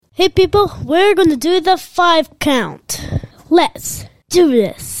Hey people, we're going to do the 5 count. Let's do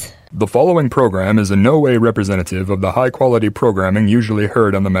this. The following program is in no way representative of the high-quality programming usually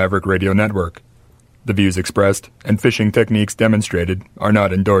heard on the Maverick Radio Network. The views expressed and fishing techniques demonstrated are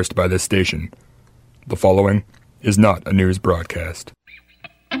not endorsed by this station. The following is not a news broadcast.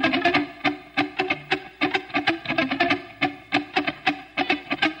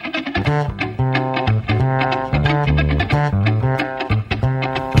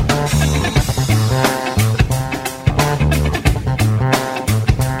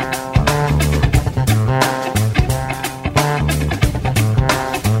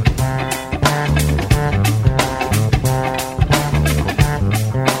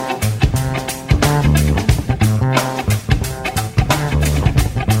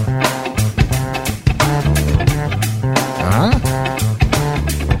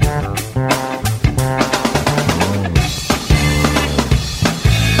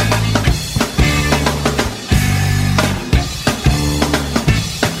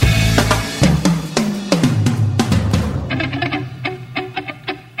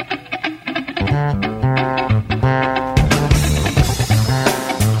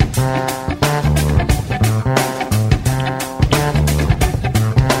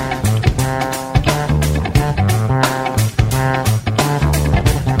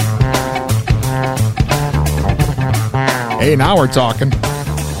 Hey, now we're talking.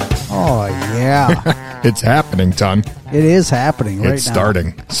 Oh, yeah. It's happening, Ton. It is happening right now. It's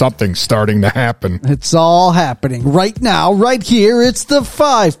starting. Something's starting to happen. It's all happening right now, right here. It's the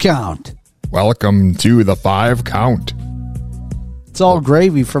 5 count. Welcome to the 5 count. It's all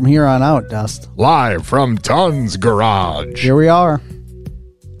gravy from here on out, Dust. Live from Ton's garage. Here we are.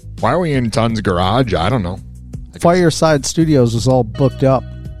 Why are we in Ton's garage? I don't know. Fireside Studios was all booked up.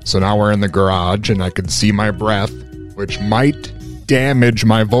 So now we're in the garage and I can see my breath, which might damage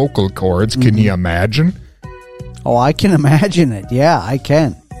my vocal cords. Can you imagine? Oh, I can imagine it. Yeah, I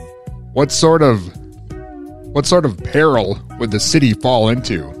can. What sort of peril would the city fall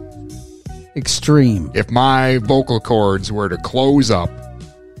into Extreme. if my vocal cords were to close up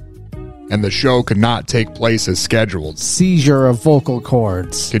and the show could not take place as scheduled? Seizure of vocal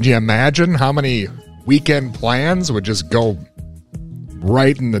cords. Could you imagine how many weekend plans would just go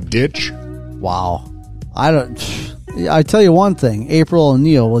right in the ditch? Wow. I tell you one thing. April and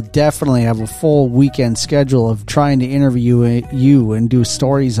Neil will definitely have a full weekend schedule of trying to interview you and do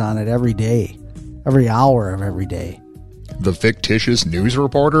stories on it every day. Every hour of every day. The fictitious news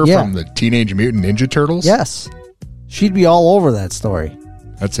reporter Yeah. from the Teenage Mutant Ninja Turtles? Yes. She'd be all over that story.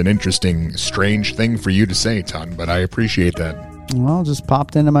 That's an interesting, strange thing for you to say, Ton, but I appreciate that. Well, just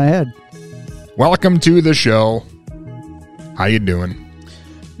popped into my head. Welcome to the show. How you doing?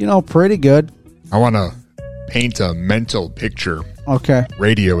 You know, pretty good. I want to paint a mental picture. Okay.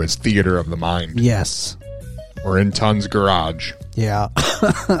 Radio is theater of the mind. Yes. We're in Ton's garage. Yeah.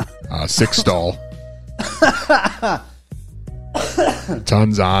 6 stall.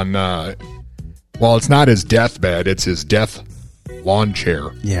 Ton's on, well, it's not his deathbed, it's his death lawn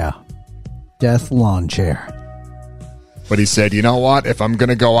chair. Yeah. Death lawn chair. But he said, you know what? If I'm going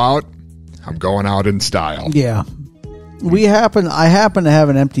to go out, I'm going out in style. Yeah. I happen to have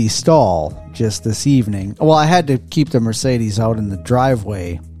an empty stall just this evening. Well, I had to keep the Mercedes out in the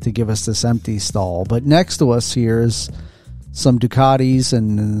driveway to give us this empty stall. But next to us here is some Ducatis,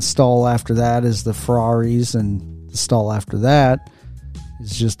 and the stall after that is the Ferraris, and the stall after that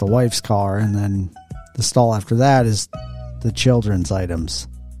is just the wife's car, and then the stall after that is the children's items.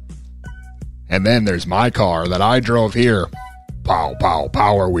 And then there's my car that I drove here. Pow, pow,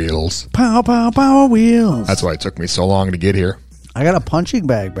 power wheels. Pow, pow, power wheels. That's why it took me so long to get here. I got a punching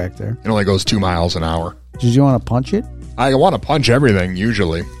bag back there. It only goes 2 miles an hour. Did you want to punch it? I want to punch everything,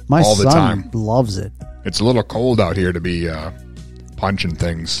 usually. My all the son time. loves it. It's a little cold out here to be punching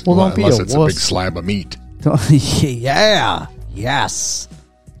things. Well, don't be unless a it's wuss. a big slab of meat. Yeah. Yes.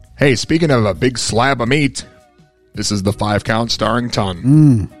 Hey, speaking of a big slab of meat, this is the 5 count starring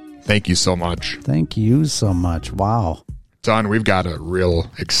Ton. Thank you so much. Thank you so much. Wow. Ton, we've got a real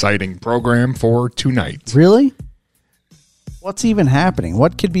exciting program for tonight. Really? What's even happening?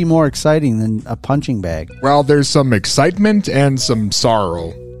 What could be more exciting than a punching bag? Well, there's some excitement and some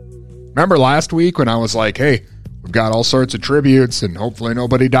sorrow. Remember last week when I was like, hey, we've got all sorts of tributes and hopefully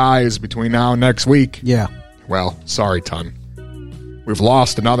nobody dies between now and next week? Yeah. Well, sorry, Ton. We've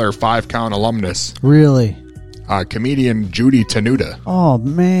lost another 5 count alumnus, Really? comedian Judy Tenuta. Oh,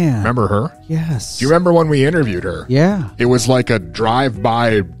 man. Remember her? Yes. Do you remember when we interviewed her? Yeah. It was like a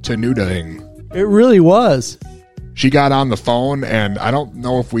drive-by Tenuta-ing. It really was. She got on the phone, and I don't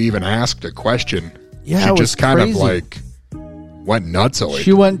know if we even asked a question. Yeah, she it was just kind crazy. of like went nutsoid.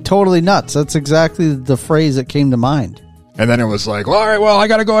 She went totally nuts. That's exactly the phrase that came to mind. And then it was like, well, all right, well, I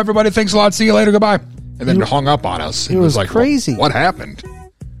got to go, everybody. Thanks a lot. See you later. Goodbye. And then hung up on us. It was like, crazy. What happened?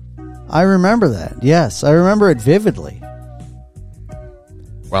 I remember that. Yes, I remember it vividly.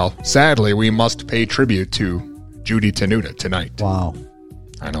 Well, sadly, we must pay tribute to Judy Tenuta tonight. Wow.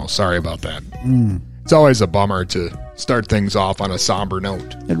 I know. Sorry about that. It's always a bummer to start things off on a somber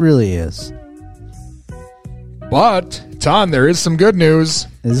note. It really is. But, Ton, there is some good news.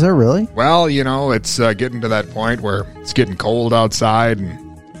 Is there really? Well, you know, it's getting to that point where it's getting cold outside and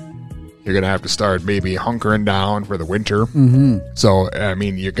you're going to have to start maybe hunkering down for the winter. Mm-hmm. So, I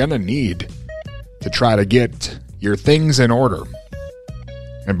mean, you're going to need to try to get your things in order.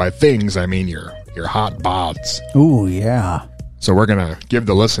 And by things, I mean your hot bods. Ooh, yeah. So we're going to give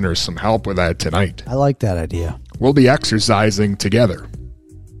the listeners some help with that tonight. I like that idea. We'll be exercising together.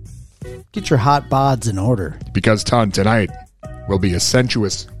 Get your hot bods in order. Because, Ton, tonight will be a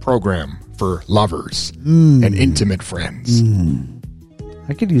sensuous program for lovers and intimate friends.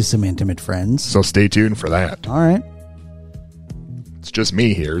 I could use some intimate friends. So stay tuned for that. All right. It's just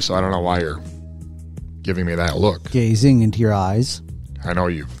me here, so I don't know why you're giving me that look. Gazing into your eyes. I know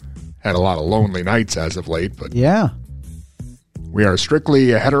you've had a lot of lonely nights as of late, but Yeah. we are strictly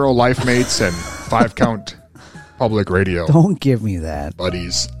hetero life mates and 5-count public radio Don't give me that.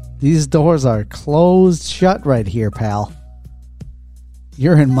 buddies. These doors are closed shut right here, pal.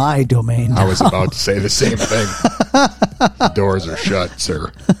 You're in my domain now. I was about to say the same thing. The doors are shut,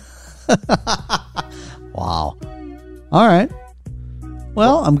 sir. Wow. All right.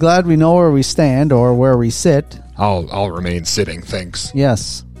 Well, I'm glad we know where we stand or where we sit. I'll remain sitting, thanks.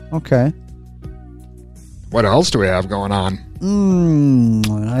 Yes. Okay. What else do we have going on?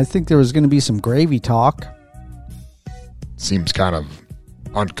 I think there was going to be some gravy talk. Seems kind of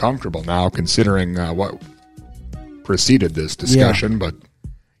uncomfortable now, considering what preceded this discussion, but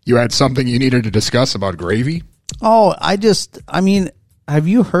you had something you needed to discuss about gravy? Oh, I mean, have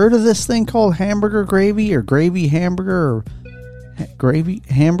you heard of this thing called hamburger gravy or gravy hamburger or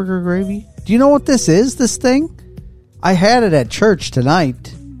hamburger gravy? Do you know what this is, this thing? I had it at church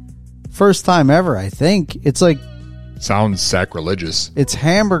tonight. First time ever, I think. It's like... Sounds sacrilegious. It's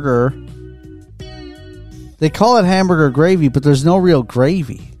hamburger. They call it hamburger gravy, but there's no real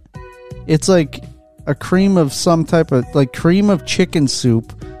gravy. It's like a cream of some type of... Like cream of chicken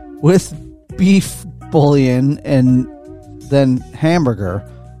soup with beef bouillon and then hamburger.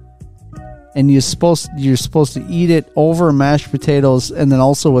 And you're supposed to eat it over mashed potatoes and then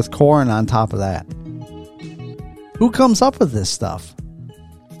also with corn on top of that. Who comes up with this stuff?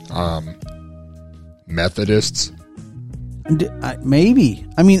 Methodists. Maybe.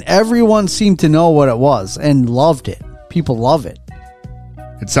 I mean, everyone seemed to know what it was and loved it. People love it.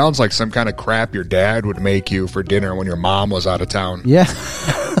 It sounds like some kind of crap your dad would make you for dinner when your mom was out of town. Yeah.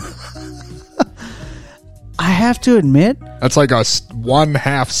 I have to admit, That's like a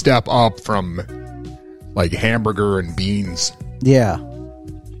 1/2 step up from like hamburger and beans. yeah.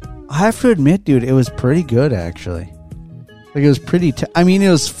 I have to admit, dude, it was pretty good, actually. Like, it was pretty... I mean,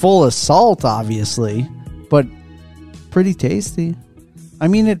 it was full of salt, obviously, but pretty tasty.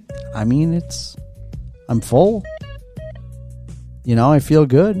 I'm full. You know, I feel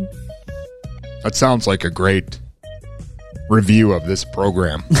good. That sounds like a great review of this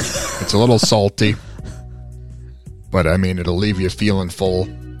program. It's a little salty, but I mean, it'll leave you feeling full,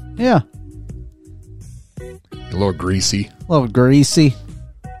 Yeah. a little greasy.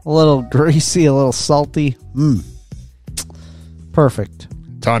 A little greasy, a little salty. Perfect.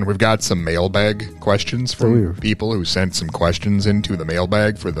 Ton, we've got some mailbag questions from Ooh. people who sent some questions into the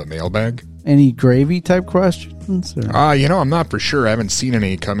mailbag for the mailbag. Any gravy type questions? Or? You know, I'm not for sure. I haven't seen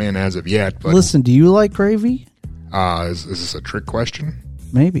any come in as of yet, but Listen, do you like gravy? is this a trick question?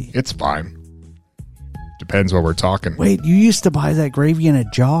 Maybe. It's fine. Depends what we're talking. Wait, you used to buy that gravy in a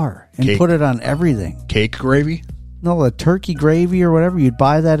jar and Cake. put it on everything. Cake gravy? No, the turkey gravy or whatever, you'd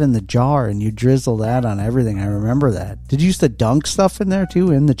buy that in the jar and you drizzle that on everything. I remember that. Did you used to dunk stuff in there too,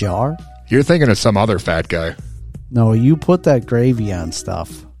 in the jar? You're thinking of some other fat guy. No, you put that gravy on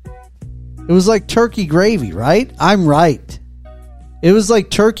stuff. It was like turkey gravy, right? I'm right. It was like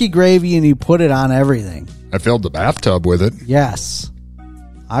turkey gravy and you put it on everything. I filled the bathtub with it. Yes.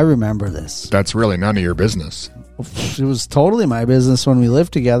 I remember this. That's really none of your business. It was totally my business when we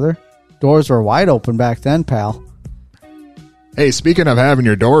lived together. Doors were wide open back then, pal. Hey, speaking of having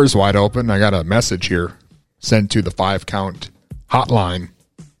your doors wide open, I got a message here sent to the 5-count hotline.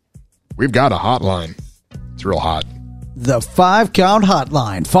 We've got a hotline. It's real hot. The 5-count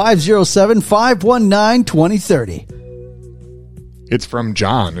hotline, 507-519-2030. It's from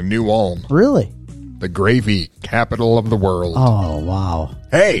John in New Ulm. Really? the gravy capital of the world. Oh, wow.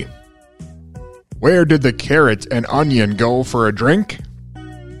 Hey, where did the carrot and onion go for a drink?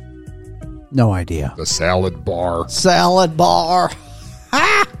 No idea. The salad bar. Salad bar.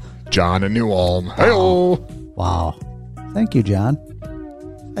 John in New Ulm. Hey-oh. Wow. Thank you, John.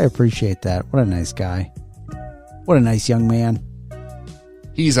 I appreciate that. What a nice guy. What a nice young man.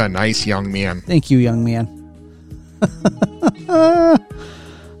 He's a nice young man. Thank you, young man.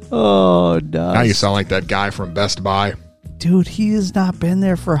 Oh, Doug. Now you sound like that guy from Best Buy. Dude, he has not been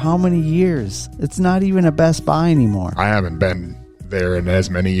there for how many years? It's not even a Best Buy anymore. I haven't been there in as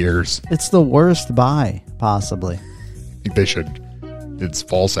many years. It's the worst buy, possibly. I think they should. It's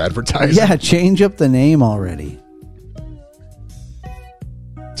false advertising. Yeah, change up the name already.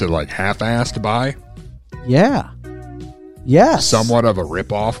 To like half-assed buy. Yeah. Yes. Somewhat of a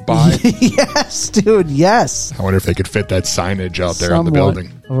rip-off buy. Yes, dude, yes. I wonder if they could fit that signage out there on the Somewhat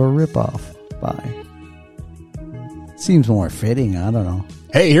building. of a rip-off buy. Seems more fitting. I don't know.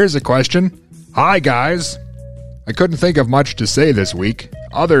 Hey, here's a question. Hi, guys. I couldn't think of much to say this week,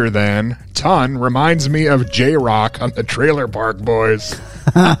 other than Ton reminds me of J-Rock on the Trailer Park Boys.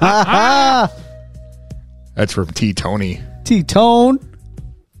 That's from T-Tony. T-Tone.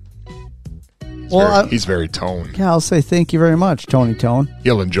 He's very tone. Yeah, I'll say thank you very much, Tony Tone.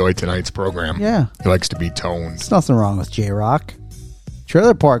 He'll enjoy tonight's program. Yeah. He likes to be toned. There's nothing wrong with J-Rock.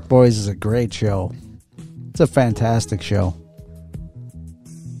 Trailer Park Boys is a great show. It's a fantastic show.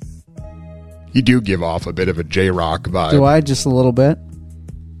 You do give off a bit of a J-Rock vibe. Do I? Just a little bit?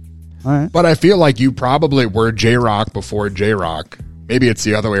 All right. But I feel like you probably were J-Rock before J-Rock. Maybe it's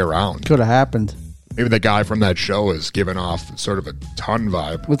the other way around. Could have happened. Maybe the guy from that show is giving off sort of a Ton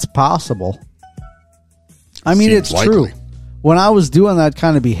vibe. It's possible. I mean, Seems it's true. likely. When I was doing that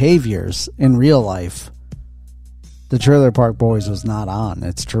kind of behaviors in real life, the Trailer Park Boys was not on.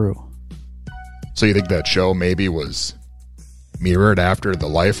 It's true. So you think that show maybe was mirrored after the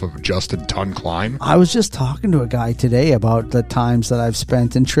life of Justin Ton Klein? I was just talking to a guy today about the times that I've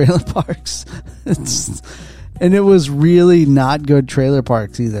spent in trailer parks. And it was really not good trailer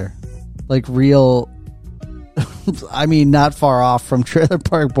parks either. Like real, I mean, not far off from Trailer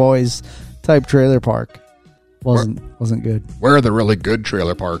Park Boys type trailer park. Wasn't good. Where are the really good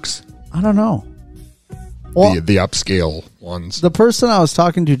trailer parks? I don't know. Well, The upscale ones. the person I was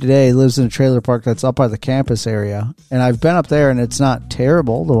talking to today lives in a trailer park that's up by the campus area, and I've been up there, and it's not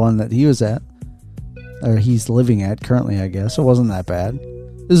terrible. The one that he was at, or he's living at currently, I guess it wasn't that bad.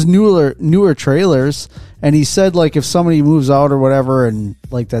 There's newer trailers, and he said like if somebody moves out or whatever, and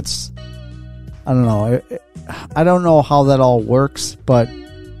like that's, I don't know. I don't know how that all works, but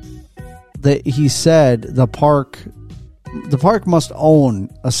he said the park must own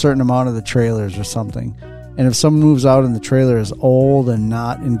a certain amount of the trailers or something. And if someone moves out and the trailer is old and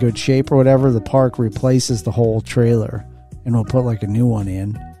not in good shape or whatever, the park replaces the whole trailer and will put like a new one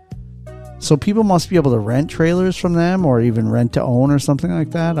in. So people must be able to rent trailers from them or even rent to own or something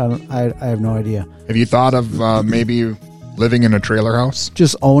like that. I have no idea. Have you thought of maybe living in a trailer house?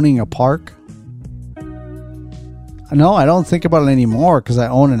 Just owning a park? No, I don't think about it anymore because I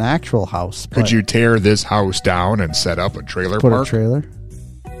own an actual house. Could you tear this house down and set up a trailer put park? a trailer?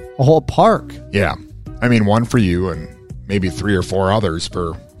 A whole park? Yeah. I mean, one for you and maybe 3 or 4 others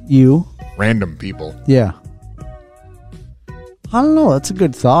for You? random people. Yeah. I don't know. That's a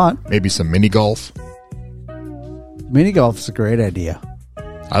good thought. Maybe some mini golf. Mini golf is a great idea.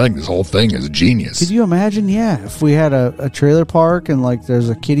 I think this whole thing is genius. Could you imagine? Yeah, if we had a trailer park and like there's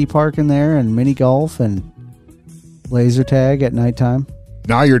a kiddie park in there and mini golf and laser tag at nighttime.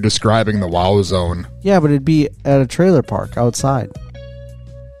 Now you're describing the WoW zone. Yeah, but it'd be at a trailer park outside.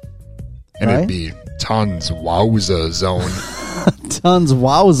 And Right? it'd be Tons Wowza zone. Tons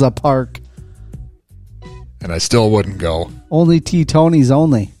Wowza Park. And I still wouldn't go. Only T-Tony's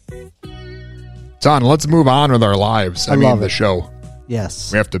only. Ton, let's move on with our lives. I mean, love the it. show.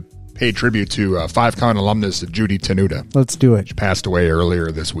 Yes. We have to pay tribute to 5 Count alumnus Judy Tenuta. Let's do it. She passed away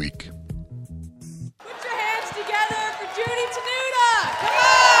earlier this week. Put your hands together for Judy Tenuta. Come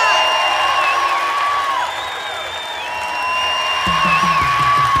on.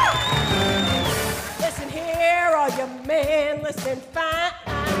 Listen here, all you men, listen fine.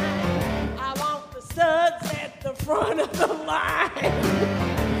 I want the studs at the front of the line.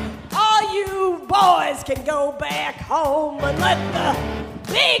 All you boys can go back home and let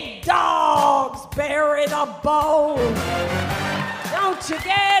the big dogs bury the bone. Don't you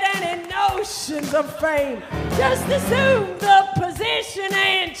get any notions of fame. Just assume the position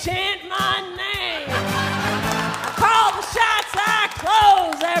and chant my name. I call the shots, I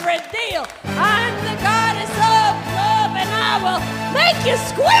close every deal. I'm the goddess of love and I will make you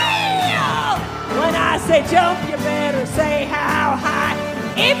squeal when say jump, you better say how high.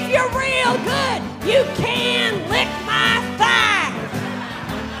 If you're real good, you can lick my thigh.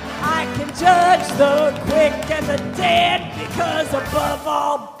 I can judge the quick and the dead, because above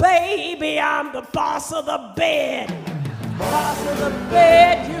all, baby, I'm the boss of the bed. Boss of the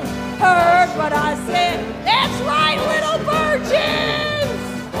bed, you heard what I said. That's right, little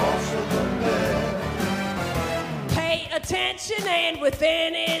virgins. Boss of the bed. Pay attention, and with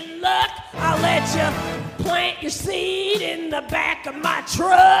any luck, I'll let you plant your seed in the back of my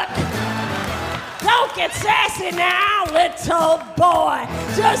truck. Don't get sassy now, little boy.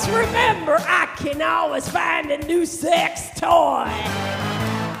 Just remember, I can always find a new sex toy.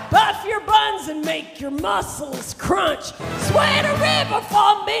 Buff your buns and make your muscles crunch. Sweat a river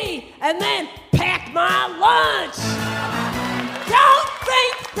for me and then pack my lunch. Don't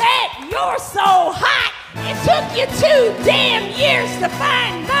think that you're so hot. It took you 2 damn years to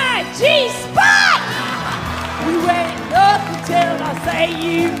find my G-spot. We wait up until I say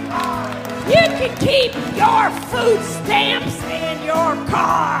you can keep your food stamps in your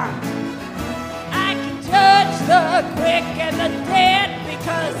car. I can judge the quick and the dead,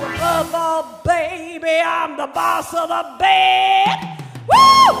 because above all, baby, I'm the boss of the bed.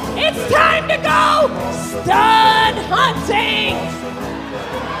 Woo! It's time to go stud hunting.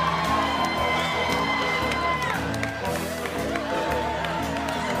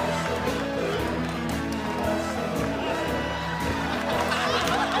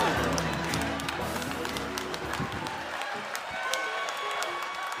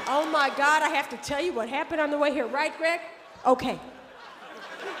 Oh my God, I have to tell you what happened on the way here, right, Greg? Okay.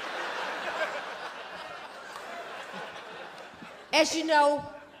 As you know,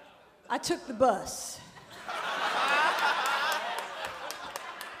 I took the bus.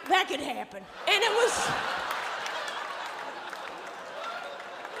 That could happen. And it was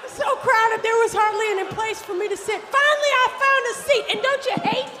so crowded, there was hardly any place for me to sit. Finally, I found a seat. And don't you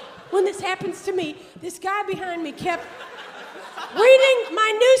hate when this happens to me? This guy behind me kept reading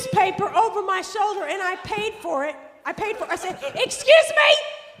my newspaper over my shoulder, and I paid for it. I said, "Excuse me,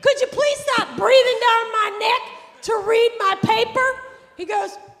 could you please stop breathing down my neck to read my paper?" He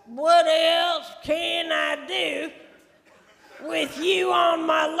goes, "What else can I do with you on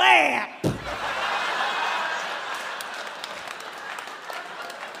my lap?"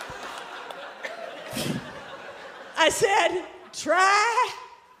 I said, "Try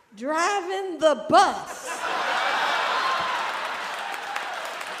driving the bus."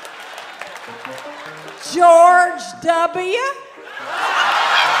 George W.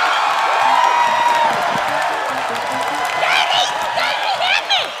 Daddy, hit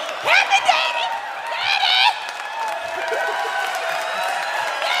me! Hit me, Daddy! Daddy!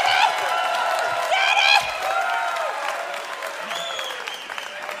 Daddy!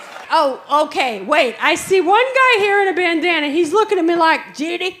 Oh, okay, wait. I see one guy here in a bandana. He's looking at me like,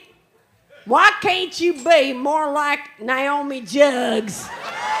 "Judy, why can't you be more like Naomi Jugs?"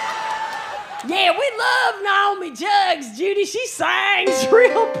 Yeah, we love Naomi Jugs, Judy. She sings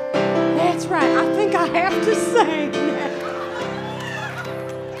real. That's right. I think I have to sing now.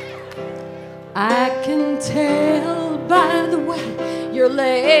 I can tell by the way your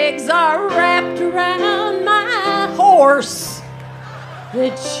legs are wrapped around my horse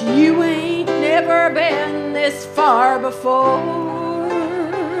that you ain't never been this far before.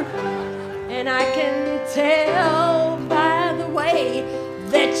 And I can tell by the way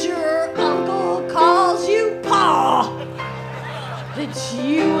that your uncle calls you Pa, that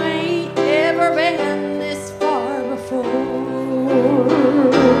you ain't ever been this far before.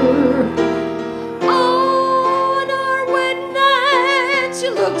 On our wedding night,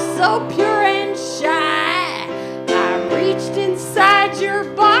 you look so pure and shy. I reached inside your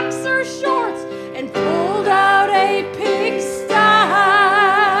boxer shorts and pulled out a pigsty.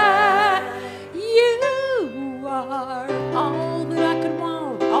 You are all that I could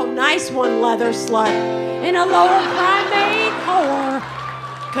want. Oh, nice one, leather slut. In a lower primate whore.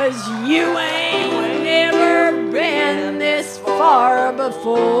 'Cause you ain't never been this far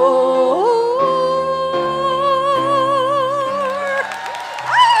before.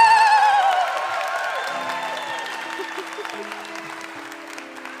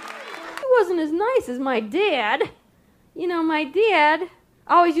 He wasn't as nice as my dad. You know, my dad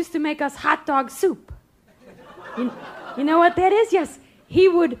always used to make us hot dog soup. You know what that is? Yes, he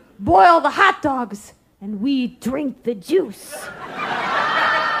would boil the hot dogs and we'd drink the juice.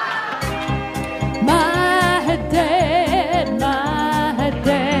 My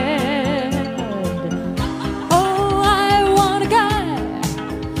dad. Oh, I want a guy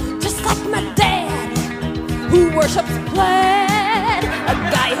just like my dad, who worships plaid, a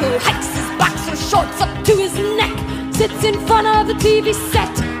guy who hikes his boxer shorts up to his neck, sits in front of the TV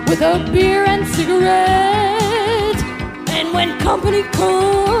set with a beer and cigarette. And when company comes,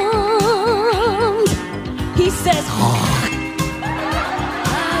 he says, I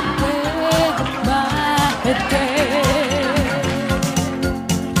beg my dad.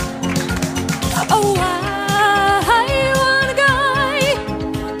 Oh, I want a guy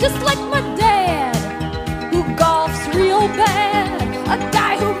just like my dad, who golfs real bad. A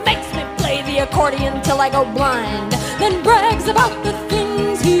guy who makes me play the accordion till I go blind, then brags about the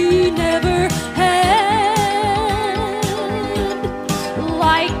things he never had,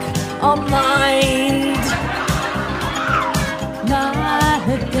 like a mind. My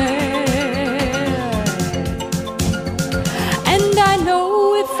dad. And I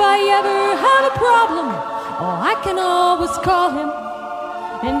know if I ever have a problem, oh, I can always call him,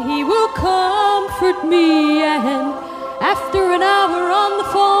 and he will comfort me. And after an hour on the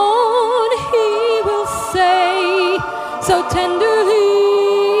phone, he will say so tenderly,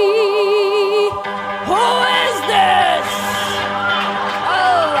 who is this?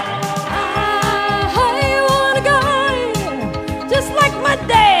 Oh, I want a guy just like my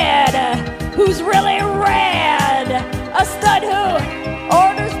dad, who's really rad. A stud who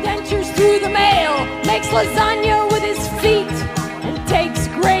orders dentures through the mail, makes lasagna with his feet, and takes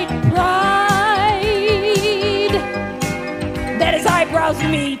great pride that his eyebrows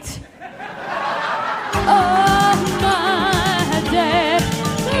meet. Oh, my dad,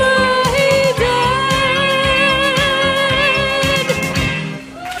 my dad.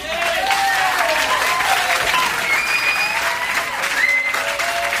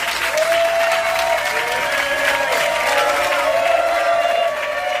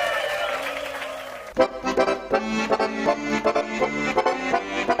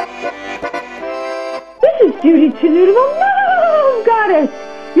 This is Judy Tenuta, Love Goddess.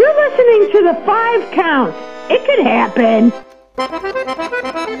 You're listening to the 5 Count. It could happen.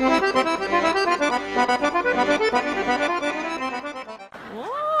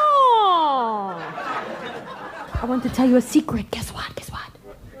 Oh. I want to tell you a secret. Guess what? Guess what?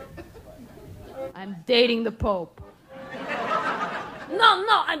 I'm dating the Pope.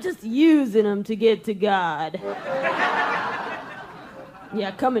 No, I'm just using him to get to God.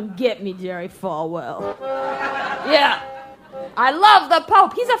 Yeah, come and get me, Jerry Falwell. Yeah, I love the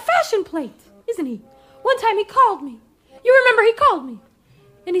Pope. He's a fashion plate, isn't he? One time he called me. You remember he called me.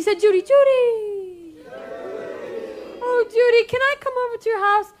 And he said, Judy. Oh, Judy, can I come over to your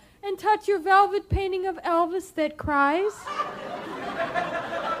house and touch your velvet painting of Elvis that cries?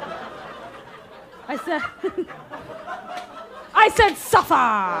 I said,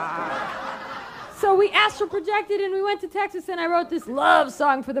 suffer. So we astral projected and we went to Texas, and I wrote this love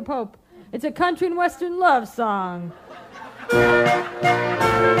song for the Pope. It's a country and western love song.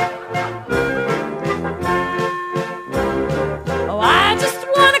 Oh, I just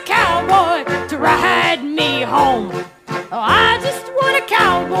want a cowboy to ride me home. Oh, I just want a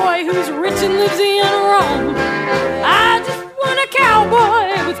cowboy who's rich and lives in Rome. I just want a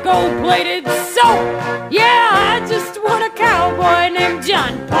cowboy with gold-plated soap. Yeah, I just want a cowboy named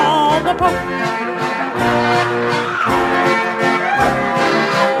John Paul the Pope.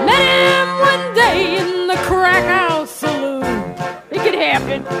 Met him one day in the Crack House Saloon. It could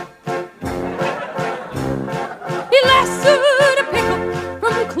happen. He lassoed a pickle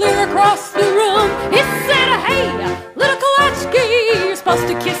from clear across the room. He said, hey, little Kolachki, you're supposed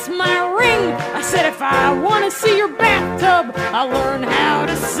to kiss my ring. I said, if I want to see your bathtub, I'll learn how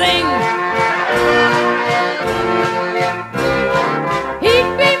to sing.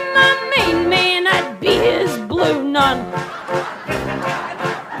 He'd be my main man, I'd be his blue nun.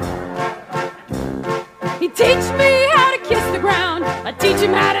 He'd teach me how to kiss the ground. I'd teach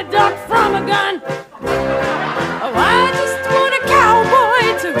him how to duck from a gun. Oh, I just want a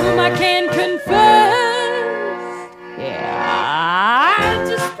cowboy to whom I can confess. Yeah, I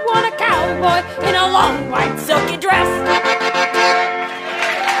just want a cowboy in a long white silky dress.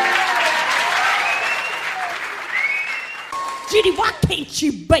 Judy, why can't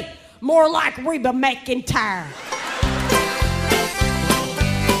you be more like Reba McEntire?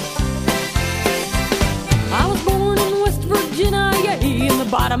 I was born in West Virginia, yeah, in the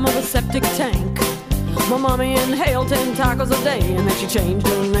bottom of a septic tank. My mommy inhaled 10 tacos a day, and then she changed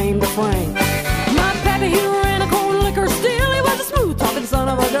her name to Frank. My pappy, he ran a corn liquor still. He was a smooth-talking son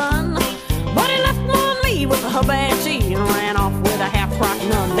of a gun, but he left on me with a hibachi and ran off with a half-rock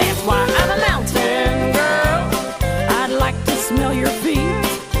nun. That's why I'm a mountain girl. I'd like to smell your feet.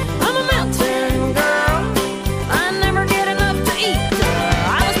 I'm a mountain girl. I never get enough to eat.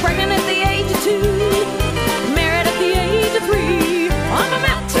 I was pregnant at the age of 2, married at the age of 3. I'm a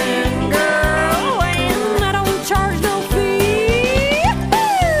mountain girl, and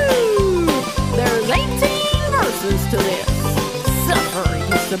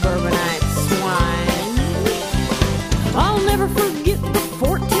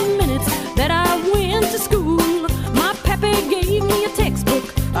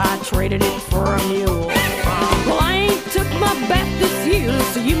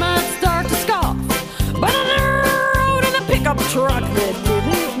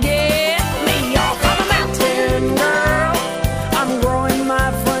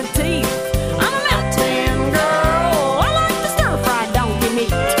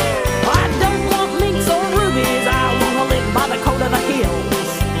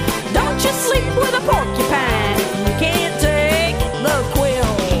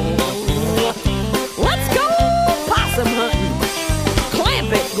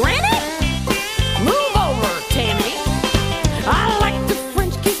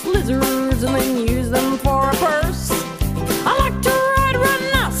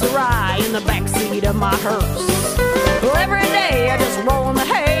in the backseat of my hearse. Well, every day I just roll in the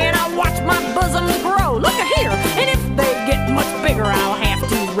hay and I watch my bosoms grow. Look at here, and if they get much bigger, I'll have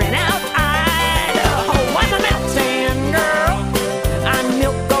to rent out Idaho. I'm a mountain girl. I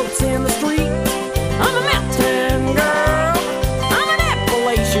milk goats in the street. I'm a mountain girl. I'm an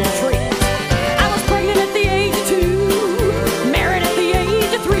Appalachian tree. I was pregnant at the age of 2, married at the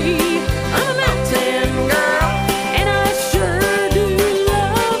age of 3. I'm a mountain girl, and I sure do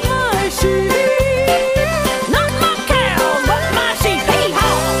love my sheep. Not my cows, but my sheep.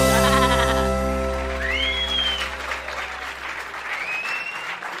 Hee-haw!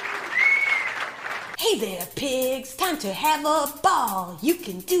 Hey there, pigs, time to have a ball. You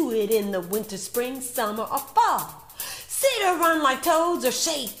can do it in the winter, spring, summer, or fall. Sit or run like toads or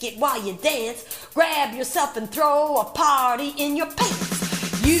shake it while you dance. Grab yourself and throw a party in your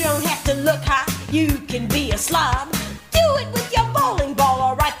pants. You don't have to look hot, you can be a slob. Do it with your bowling ball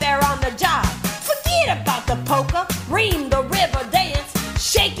or right there on the job. Forget about the polka, ream the river dance.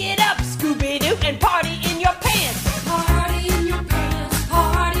 Shake it up, Scooby-Doo, and party in your pants. Party in your pants,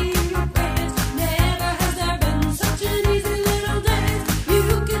 party in your pants. Never has there been such an easy little dance. You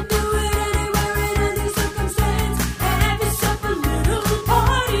can do it anywhere in any circumstance. Have yourself a little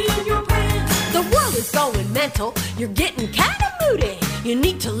party in your pants. The world is going mental, you're getting kind of moody. You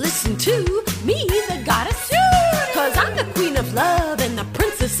need to listen to me, the goddess Judy. 'Cause I'm the queen of love and the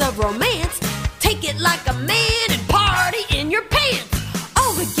princess of romance. Take it like a man and party in your pants.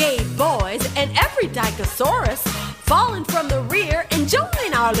 All the gay boys and every Dicosaurus falling from the rear and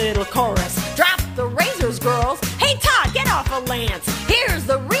join our little chorus. Drop the razors, girls. Hey, Todd, get off of Lance. Here's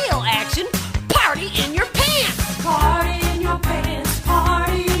the real action. Party in your pants. Party in your pants.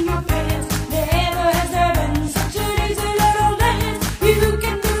 Party in your pants. Never has there been such an easy little dance. You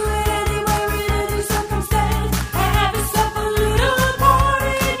can do it anywhere in any circumstance. Have yourself a little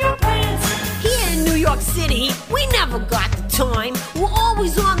party in your pants. Here in New York City, we never got the time. We're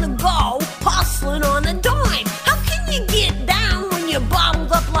always on the go, hustling on the dime. How can you get down when you're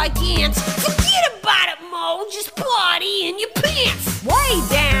bottled up like ants? Forget about it, Mo, just party in your pants. Way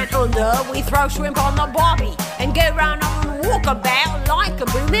down under, we throw shrimp on the barbie and go round on walkabout like a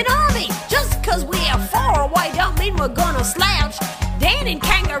booming army. Just 'cause we are far away don't mean we're gonna slouch. Down in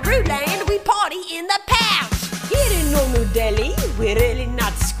Kangaroo Land, we party in the pouch. Here in New Delhi, we're really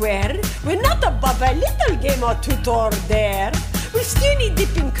not square. We're not above a little game or two or there. We skinny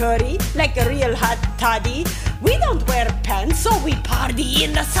dipping curry like a real hot toddy. We don't wear pants, so we party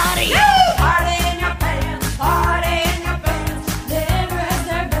in the sari. Party in your pants, party in your pants. Never has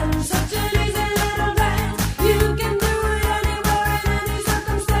there been such an easy little dance. You can do it anywhere in any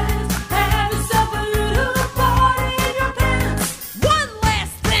circumstance. Have yourself a little party in your pants. One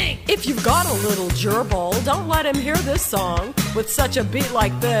last thing. If you've got a little gerbil, don't let him hear this song. With such a beat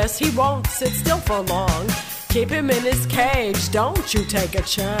like this, he won't sit still for long. Keep him in his cage, don't you take a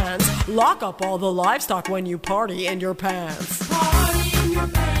chance. Lock up all the livestock when you party in your pants. Party in your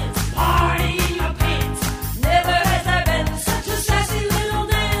pants, party in your pants. Never has there been such a sassy little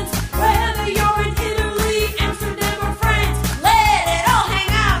dance. Whether you're in Italy, Amsterdam, or France, let it all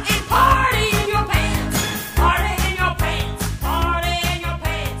hang out and party in your pants. Party in your pants, party in your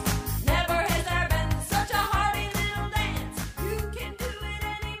pants. Never has there been such a hearty little dance. You can do it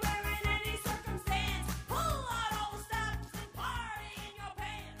anywhere in any circumstance. Pull out all the stops and party in your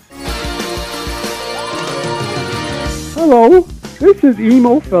pants. Hello, this is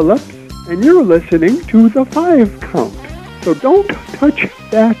Emo Phillips, and you're listening to the 5 Count. So don't touch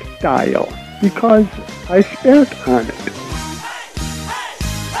that dial, because I spat on it.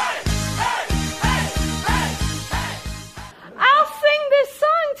 I'll sing this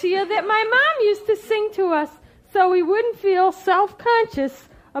song to you that my mom used to sing to us so we wouldn't feel self-conscious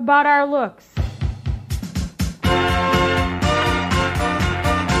about our looks.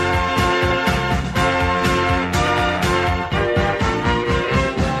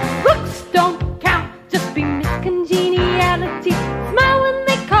 Looks don't count, just be miscongeniality. Smile when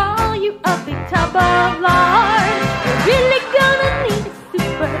they call you a big tub of lard. You're really gonna need a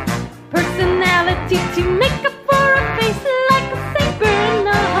super personality to make up for a face like a Saint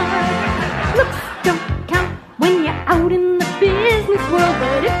Bernard. Looks don't count when you're out in the business world,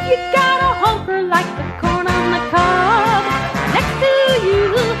 but if you got a honker like the corn on the cob, next to you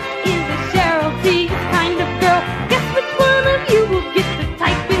is a Cheryl T kind of girl. Guess which one of you will get the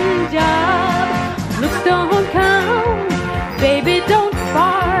typing job? Looks don't count, baby don't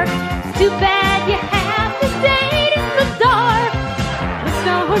spark. It's too bad you have to date in the dark. Looks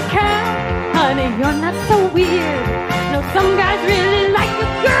don't count, honey, you're not so weird. No, some guys really like a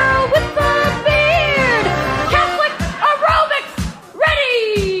girl with a beard. Catholic aerobics,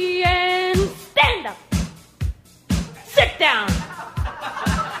 ready and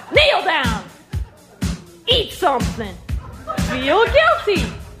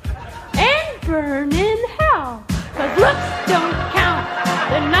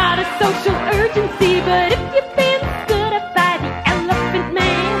emergency, but if you've been stood up by the Elephant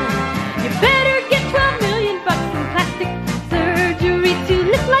Man, you better get $12 million in plastic surgery to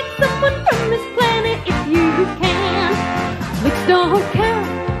look like someone from this planet if you can. Looks don't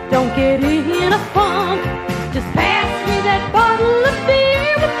count, don't get in a funk. Just pass me that bottle of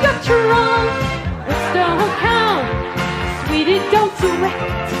beer with your trunk. Looks don't count, sweetie, don't you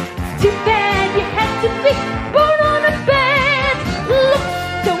act. It's too bad you had to be born on a bed. Looks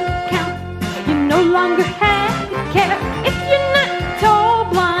don't count, you no longer have to care if you're not tall,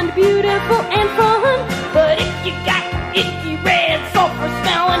 blonde, beautiful, and fun. But if you got icky red,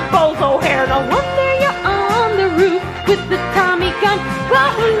 sulfur-smelling bozo hair, no wonder you're on the roof with the Tommy gun.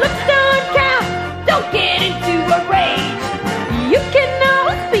 Well, looks don't count, don't get into a rage. You can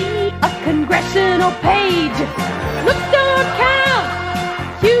always be a congressional page. Looks don't count,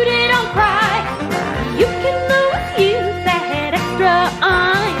 cutie don't cry. You can always use that extra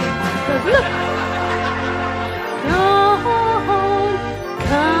iron. 'Cause look, don't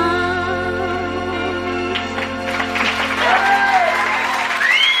count.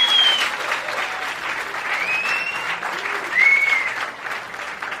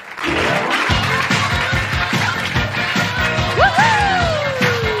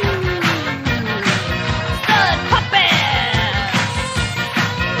 Stud puppets.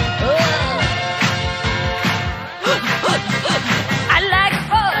 I like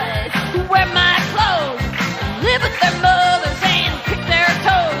boys who wear my clothes, live with their mothers and pick their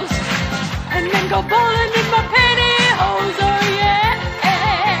toes, and then go bowling in my pantyhose. Oh yeah.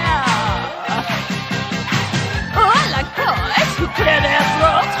 Oh, I like boys who clear their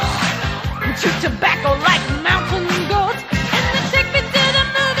throats and chew tobacco like mountain goats, and they take me to the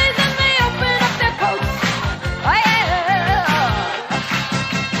movies and they open up their coats. Oh yeah.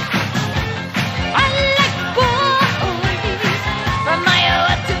 I like boys from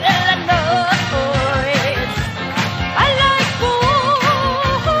Iowa to Illinois. I like boys.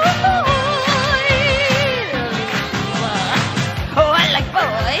 Oh, I like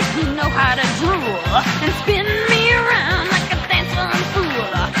boys who know how to drool and spin me around like a dancing fool,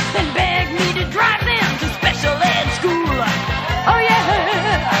 then beg me to drive them to special ed school. Oh yeah.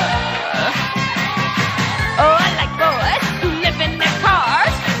 Oh, I like boys who live in their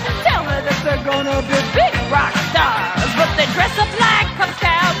cars and tell me that they're gonna be big rock stars, but they dress up like Cub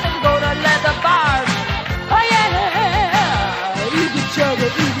Scouts and go to leather bars. Oh yeah. Eat each other,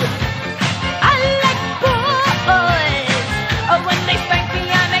 eat it. I like boys. Oh, when they spank me,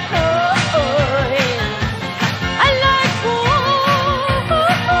 I make noise. I like boys.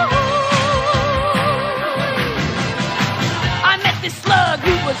 I met this slug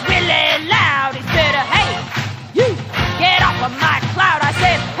who was really loud. He said, hey, you get off of my cloud. I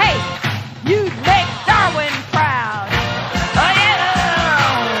said, hey, you'd make Darwin proud. Oh yeah.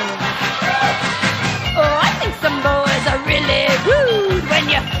 Oh, I think some boys are really rude when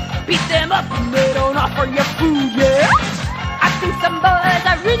you beat them up and they don't offer you food, yeah. I think some boys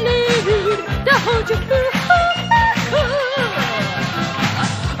are really rude, don't you?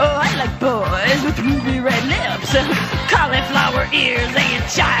 Oh, I like boys with ruby red lips, cauliflower ears, and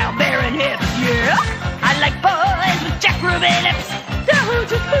childbearing hips, yeah. I like boys with Jack Ruby lips, don't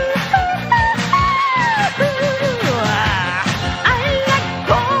you? I like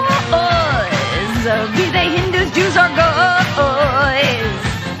boys, be they Hindus, Jews, or goys.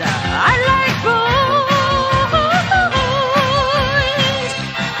 I like boys,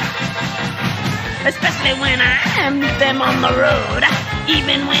 especially when I meet them on the road.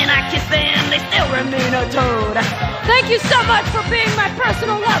 Even when I kiss them, they still remain a toad. Thank you so much for being my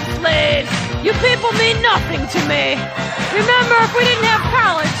personal love slaves. You people mean nothing to me. Remember, if we didn't have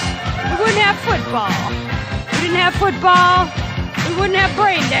college, we wouldn't have football. If we didn't have football, we wouldn't have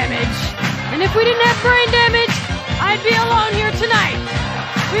brain damage. And if we didn't have brain damage, I'd be alone here tonight.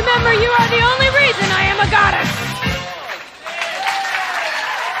 Remember, you are the only reason I am a goddess.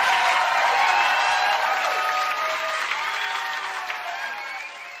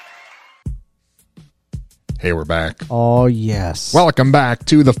 Hey, we're back. Oh, yes. Welcome back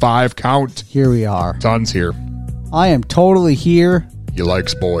to the 5 Count. Here we are. Don's here. I am totally here. He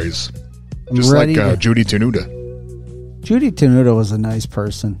likes boys. I'm Just ready like to- Judy Tenuta. Judy Tenuta was a nice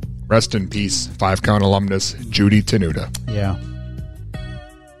person. Rest in peace, 5 Count alumnus Judy Tenuta. Yeah.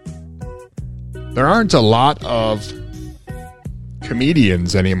 There aren't a lot of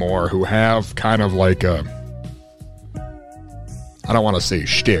comedians anymore who have kind of like a, I don't want to say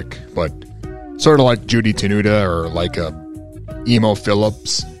shtick, but sort of like Judy Tenuta or like a Emo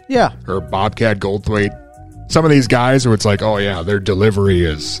Phillips. Yeah. Or Bobcat Goldthwait. Some of these guys where it's like, oh yeah, their delivery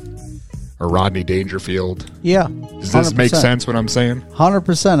is a Rodney Dangerfield. Yeah. Does this make 100%. sense what I'm saying?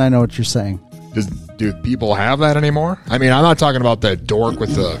 100%. I know what you're saying. Do people have that anymore? I mean, I'm not talking about that dork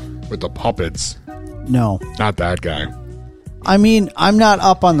with the puppets. No. Not that guy. I mean, I'm not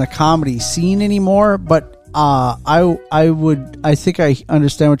up on the comedy scene anymore, but I think I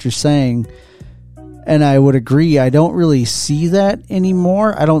understand what you're saying, and I would agree. I don't really see that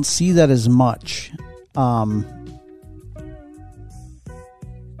anymore. I don't see that as much. I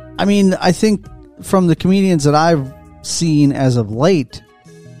mean, I think from the comedians that I've seen as of late,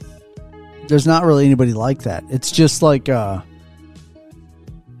 there's not really anybody like that. It's just like, I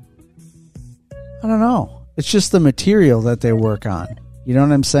don't know. It's just the material that they work on. You know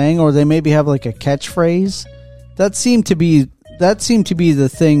what I'm saying? Or they maybe have like a catchphrase. That seemed to be the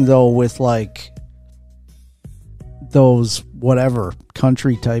thing though with like those whatever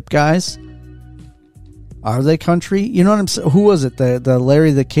country type guys. Are they country? You know what I'm saying? Who was it? The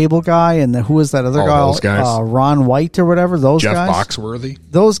Larry the Cable Guy and who was that other guy? Those guys. Ron White or whatever. Those Jeff guys. Foxworthy.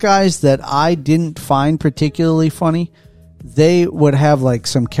 Those guys that I didn't find particularly funny. They would have like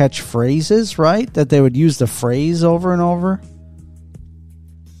some catchphrases, right? That they would use the phrase over and over.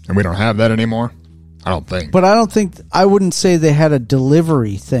 And we don't have that anymore? I don't think. But I wouldn't say they had a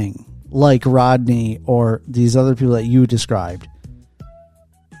delivery thing like Rodney or these other people that you described.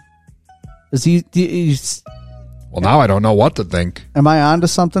 Well, now I don't know what to think. Am I onto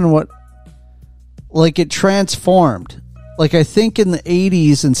something? Like it transformed. Like I think in the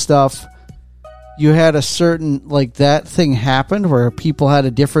 80s and stuff, you had a certain, like that thing happened where people had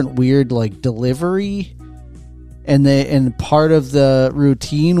a different weird like delivery, and part of the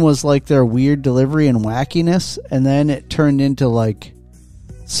routine was like their weird delivery and wackiness, and then it turned into like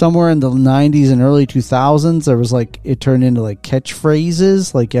somewhere in the 90s and early 2000s there was like it turned into like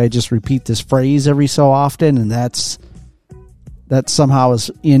catchphrases, like I just repeat this phrase every so often, and that somehow is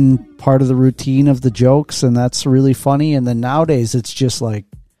in part of the routine of the jokes, and that's really funny. And then nowadays it's just like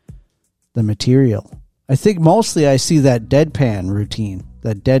the material. I think mostly I see that deadpan routine,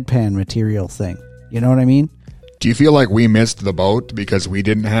 that deadpan material thing. You know what I mean? Do you feel like we missed the boat because we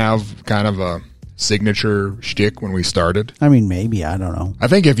didn't have kind of a signature shtick when we started? I mean, maybe. I don't know. I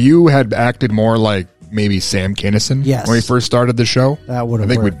think if you had acted more like maybe Sam Kinison when we first started the show, that would have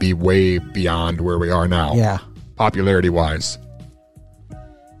I think worked. we'd be way beyond where we are now. Yeah. Popularity-wise.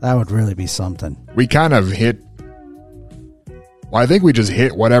 That would really be something. We kind of hit... Well, I think we just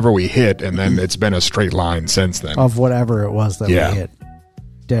hit whatever we hit, and then it's been a straight line since then. Of whatever it was that we hit.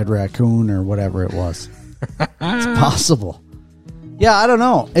 Dead raccoon or whatever it was. It's possible. Yeah, I don't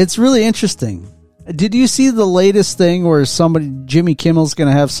know. It's really interesting. Did you see the latest thing where Jimmy Kimmel's going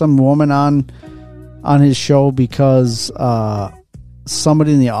to have some woman on his show because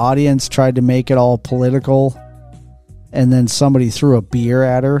somebody in the audience tried to make it all political, and then somebody threw a beer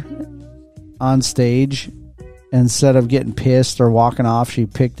at her on stage? Instead of getting pissed or walking off, she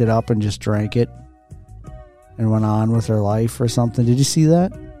picked it up and just drank it and went on with her life or something. Did you see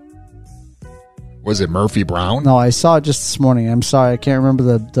that? Was it Murphy Brown? No, I saw it just this morning. I'm sorry, I can't remember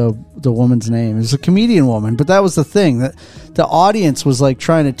the woman's name. It was a comedian woman, but that was the thing. That the audience was like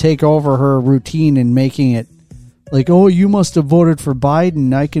trying to take over her routine and making it like, oh, you must have voted for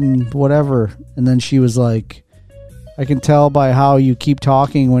Biden. I can whatever. And then she was like, I can tell by how you keep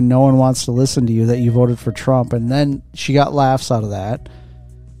talking when no one wants to listen to you that you voted for Trump. And then she got laughs out of that.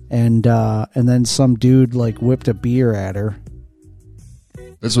 And then some dude like whipped a beer at her.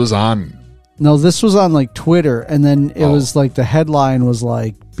 This was on... No, this was on like Twitter. And then it was like the headline was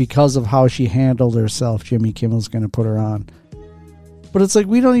like, because of how she handled herself, Jimmy Kimmel's going to put her on. But it's like,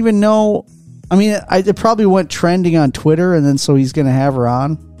 we don't even know. I mean, it probably went trending on Twitter, and then so he's going to have her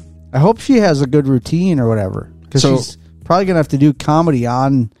on. I hope she has a good routine or whatever. Because she's probably going to have to do comedy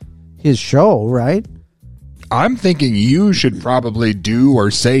on his show, right? I'm thinking you should probably do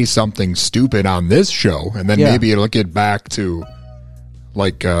or say something stupid on this show, and then maybe it'll get back to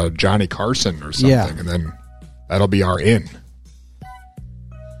like Johnny Carson or something, and then that'll be our in.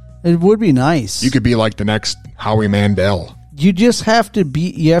 It would be nice. You could be like the next Howie Mandel. You just have to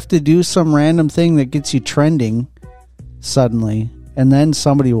you have to do some random thing that gets you trending suddenly, and then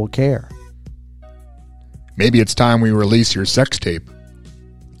somebody will care. Maybe it's time we release your sex tape.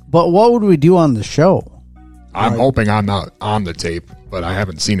 But what would we do on the show? I'm hoping I'm not on the tape, but I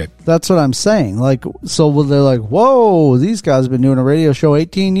haven't seen it. That's what I'm saying. Like, so they're like, whoa, these guys have been doing a radio show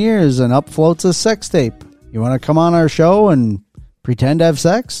 18 years and up floats a sex tape. You want to come on our show and pretend to have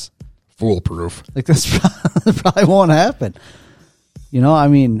sex? Foolproof. Like, this probably won't happen. You know, I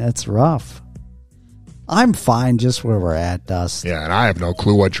mean, it's rough. I'm fine just where we're at, Dust. Yeah, and I have no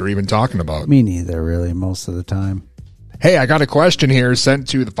clue what you're even talking about. Me neither, really, most of the time. Hey, I got a question here sent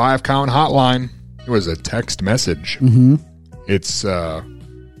to the 5-Count hotline. It was a text message. Mm-hmm. It's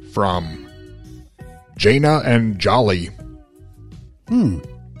from Jaina and Jolly. Well,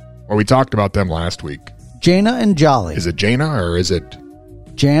 we talked about them last week. Jaina and Jolly. Is it Jaina or is it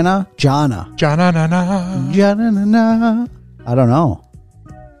Jana? Jana. Jana-na-na? Jana-na-na. I don't know.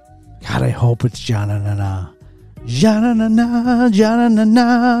 God, I hope it's Jana-na-na. Jana-na-na,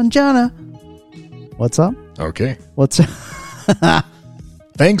 Jana-na-na, Jana. What's up? Okay. What's up?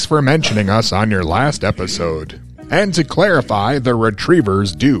 Thanks for mentioning us on your last episode. And to clarify, the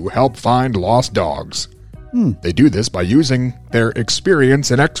Retrievers do help find lost dogs. They do this by using their experience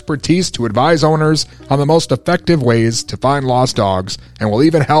and expertise to advise owners on the most effective ways to find lost dogs, and will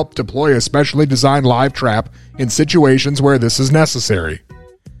even help deploy a specially designed live trap in situations where this is necessary.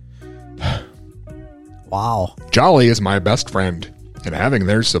 Wow. Jolly is my best friend, and having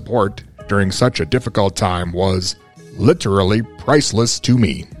their support during such a difficult time was literally priceless to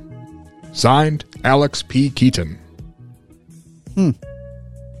me. Signed, Alex P. Keaton. There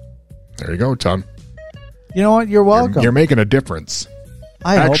you go, Tom. You know what? You're welcome. You're making a difference.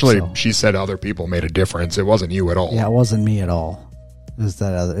 Actually, Actually, she said other people made a difference. It wasn't you at all. Yeah, it wasn't me at all. It was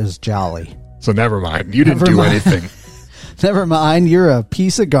that other. It was Jolly. So never mind. You didn't Never do mind. anything. Never mind. You're a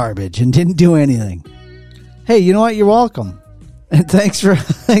piece of garbage and didn't do anything. Hey, you know what? You're welcome. And thanks for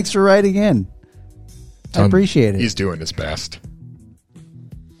writing in. I appreciate it. He's doing his best.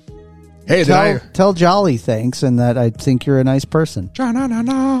 Hey, did I... Tell Jolly thanks and that I think you're a nice person.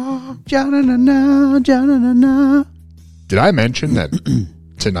 Ja-na-na-na. Ja-na-na-na, ja-na-na-na. Did I mention that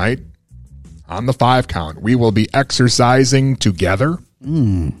tonight, on the 5 count, we will be exercising together?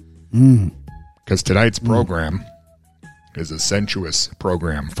 Because tonight's program is a sensuous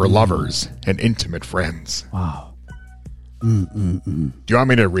program for lovers and intimate friends. Wow. Do you want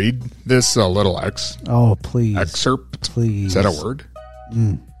me to read this little Oh, please. excerpt? Please. Is that a word?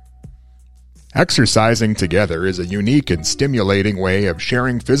 Exercising together is a unique and stimulating way of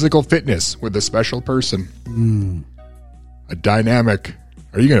sharing physical fitness with a special person. A dynamic...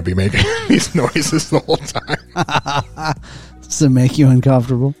 Are you going to be making these noises the whole time? Does it make you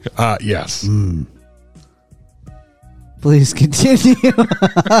uncomfortable? Yes. Please continue.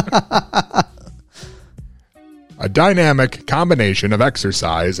 A dynamic combination of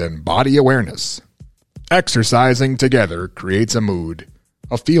exercise and body awareness. Exercising together creates a mood,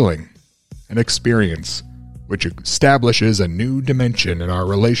 a feeling, an experience, which establishes a new dimension in our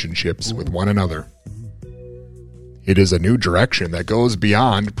relationships with one another. It is a new direction that goes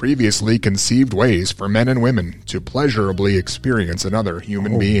beyond previously conceived ways for men and women to pleasurably experience another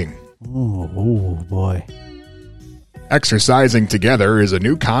human being. Oh, boy. Exercising together is a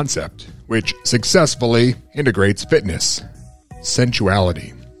new concept which successfully integrates fitness,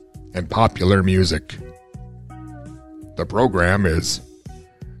 sensuality, and popular music. The program is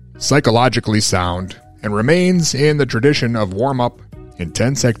psychologically sound and remains in the tradition of warm-up,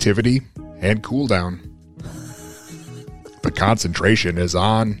 intense activity, and cool-down. The concentration is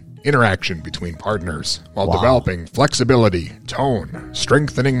on interaction between partners while developing flexibility, tone,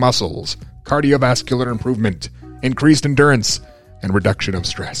 strengthening muscles, cardiovascular improvement, increased endurance, and reduction of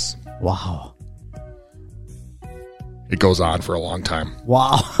stress. Wow. It goes on for a long time.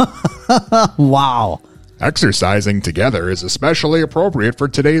 Wow. Wow. Exercising together is especially appropriate for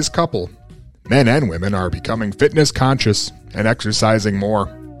today's couple. Men and women are becoming fitness conscious and exercising more,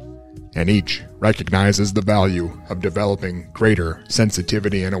 and each recognizes the value of developing greater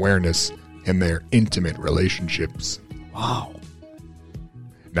sensitivity and awareness in their intimate relationships. Wow.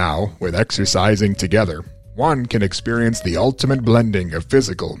 Now, with exercising together, one can experience the ultimate blending of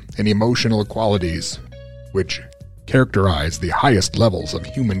physical and emotional qualities, which characterize the highest levels of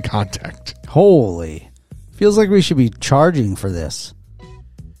human contact. Holy. Feels like we should be charging for this.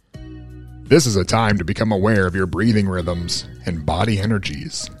 This is a time to become aware of your breathing rhythms and body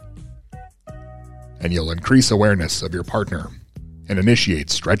energies. And you'll increase awareness of your partner and initiate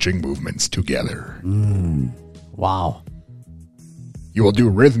stretching movements together. Wow. You will do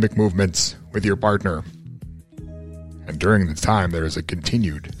rhythmic movements with your partner. And during the time, there is a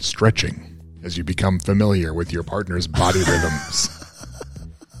continued stretching as you become familiar with your partner's body rhythms.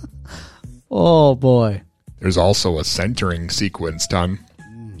 Oh, boy. There's also a centering sequence done,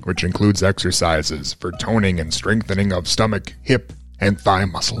 which includes exercises for toning and strengthening of stomach, hip, and thigh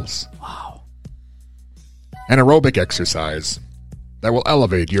muscles. Wow. An aerobic exercise that will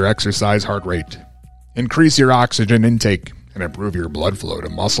elevate your exercise heart rate, increase your oxygen intake, and improve your blood flow to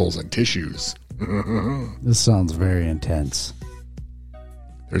muscles and tissues. This sounds very intense.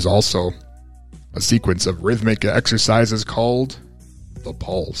 There's also a sequence of rhythmic exercises called the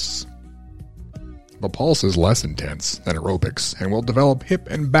pulse. The pulse is less intense than aerobics and will develop hip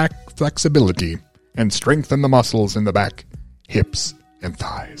and back flexibility and strengthen the muscles in the back, hips, and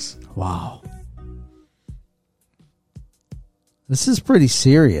thighs. Wow. This is pretty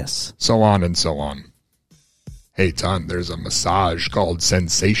serious. So on and so on. Hey, Ton, there's a massage called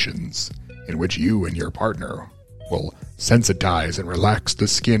Sensations, in which you and your partner will sensitize and relax the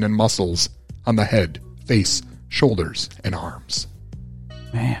skin and muscles on the head, face, shoulders, and arms.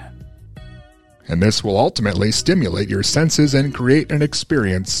 Man. And this will ultimately stimulate your senses and create an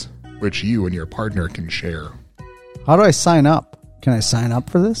experience which you and your partner can share. How do I sign up? Can I sign up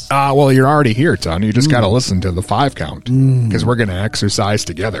for this? Well, you're already here, Ton. You just got to listen to the 5 count, because we're going to exercise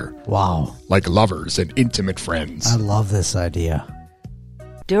together. Wow. Like lovers and intimate friends. I love this idea.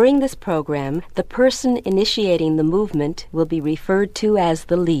 During this program, the person initiating the movement will be referred to as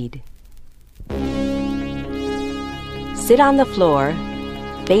the lead. Sit on the floor,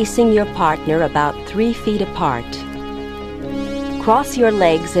 facing your partner about 3 feet apart. Cross your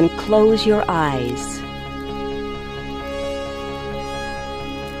legs and close your eyes.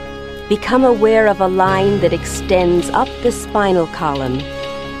 Become aware of a line that extends up the spinal column,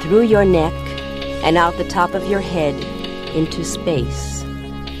 through your neck, and out the top of your head into space.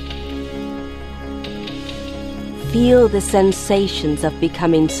 Feel the sensations of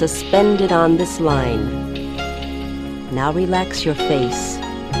becoming suspended on this line. Now relax your face,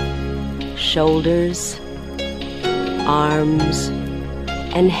 shoulders, arms,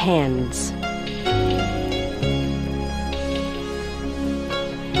 and hands.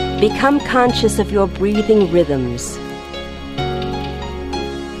 Become conscious of your breathing rhythms.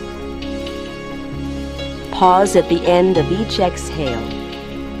 Pause at the end of each exhale.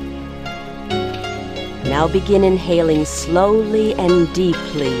 Now begin inhaling slowly and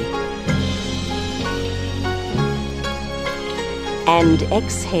deeply. And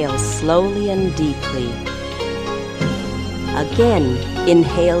exhale slowly and deeply. Again,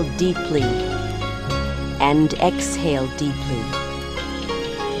 inhale deeply. And exhale deeply.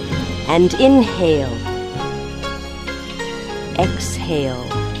 And inhale, exhale,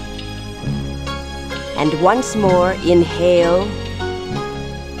 and once more inhale,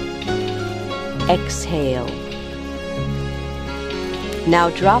 exhale.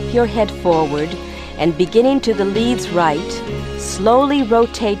 Now drop your head forward and beginning to the lead's right, slowly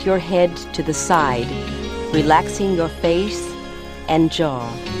rotate your head to the side, relaxing your face and jaw.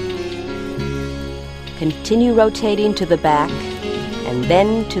 Continue rotating to the back, and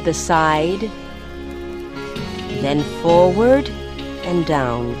then to the side, then forward and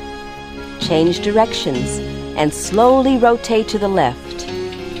down. Change directions and slowly rotate to the left,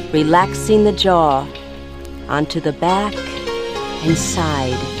 relaxing the jaw onto the back and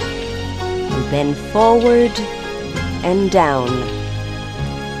side, and then forward and down.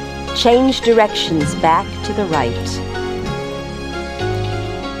 Change directions back to the right.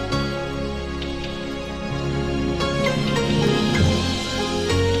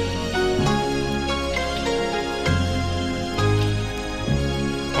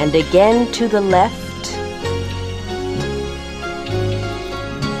 And again to the left.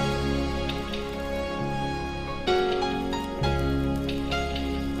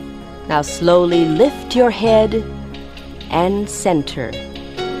 Now slowly lift your head and center.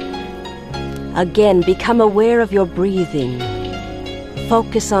 Again, become aware of your breathing.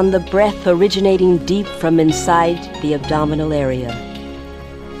 Focus on the breath originating deep from inside the abdominal area.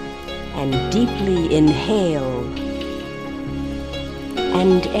 And deeply inhale.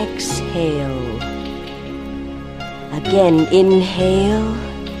 And exhale. Again, inhale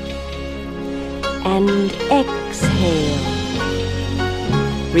and exhale.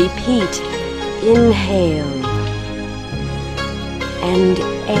 Repeat, inhale and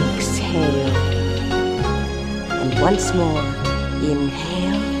exhale. And once more,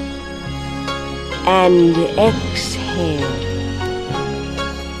 inhale and exhale.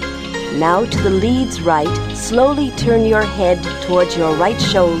 Now to the lead's right, slowly turn your head towards your right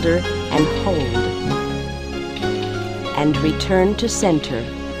shoulder and hold. And return to center.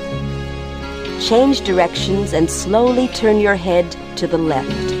 Change directions and slowly turn your head to the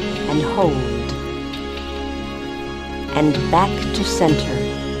left and hold. And back to center.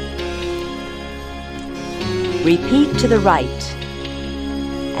 Repeat to the right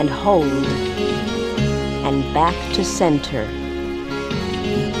and hold. And back to center.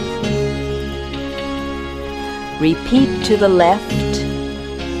 Repeat to the left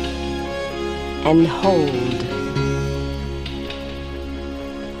and hold.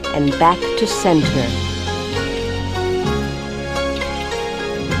 And back to center.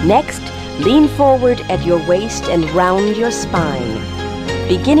 Next, lean forward at your waist and round your spine.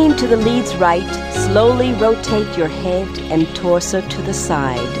 Beginning to the lead's right, slowly rotate your head and torso to the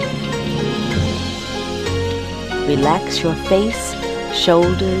side. Relax your face,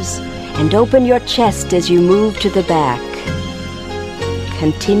 shoulders, and open your chest as you move to the back.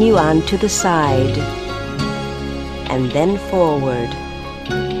 continue on to the side, and then forward.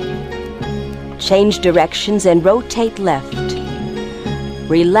 Change directions and rotate left.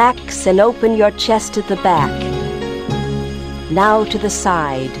 Relax and open your chest at the back. Now to the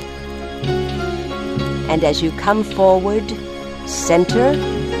side. And as you come forward, center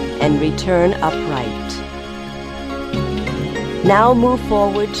and return upright. Now move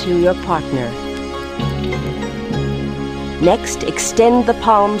forward to your partner. Next, extend the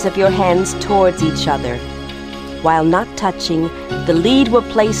palms of your hands towards each other. While not touching, the lead will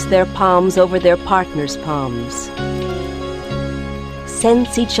place their palms over their partner's palms.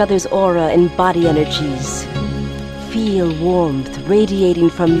 Sense each other's aura and body energies. Feel warmth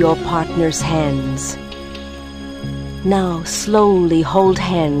radiating from your partner's hands. Now slowly hold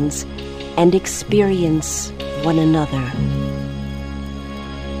hands and experience one another.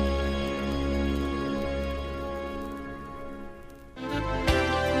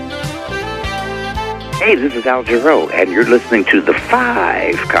 Hey, this is Al Jarreau, and you're listening to The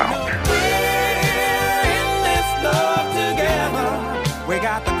 5 Count. We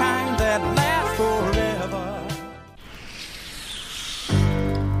got the kind that lasts forever.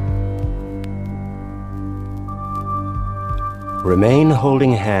 Remain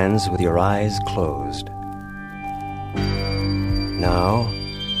holding hands with your eyes closed. Now,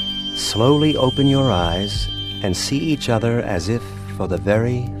 slowly open your eyes and see each other as if for the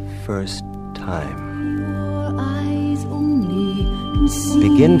very first time.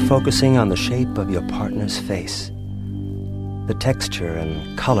 Begin focusing on the shape of your partner's face, the texture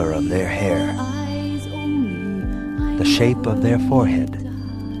and color of their hair, the shape of their forehead.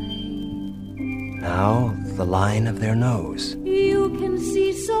 Now, the line of their nose,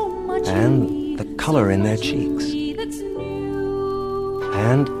 and the color in their cheeks,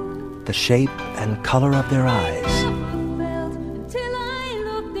 and the shape and color of their eyes.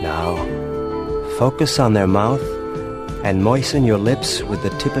 Now, focus on their mouth and moisten your lips with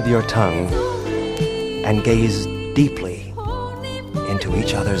the tip of your tongue and gaze deeply into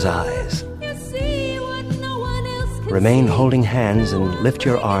each other's eyes. Remain holding hands and lift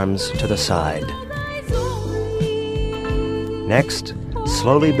your arms to the side. Next,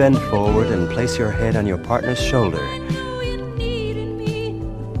 slowly bend forward and place your head on your partner's shoulder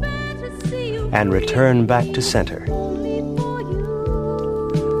and return back to center.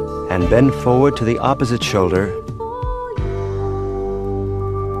 And bend forward to the opposite shoulder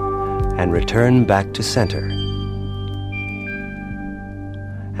and return back to center.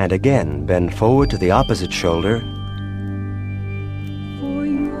 And again, bend forward to the opposite shoulder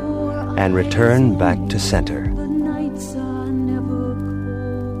and return back to center.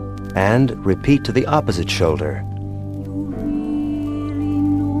 And repeat to the opposite shoulder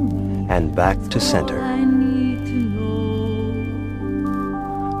and back to center.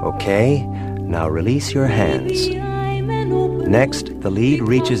 Okay, now release your hands. Next, the lead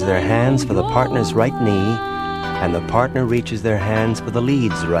reaches their hands for the partner's right knee, and the partner reaches their hands for the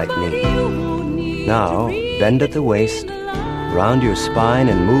lead's right knee. Now, bend at the waist, round your spine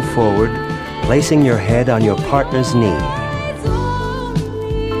and move forward, placing your head on your partner's knee.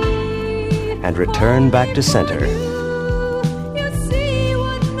 And return back to center.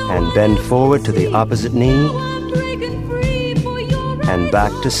 And bend forward to the opposite knee, and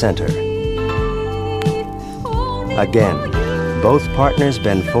back to center. Again, both partners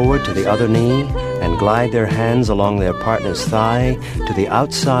bend forward to the other knee and glide their hands along their partner's thigh to the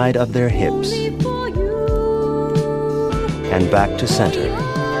outside of their hips. And back to center.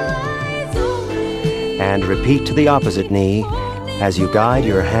 And repeat to the opposite knee as you guide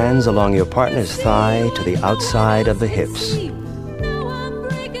your hands along your partner's thigh to the outside of the hips.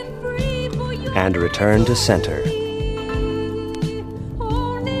 And return to center.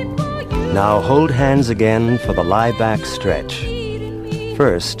 Now hold hands again for the lie back stretch.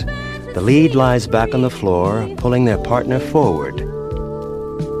 First, the lead lies back on the floor, pulling their partner forward.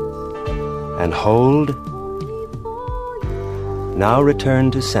 And hold. Now return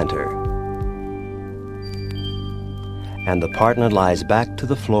to center. And the partner lies back to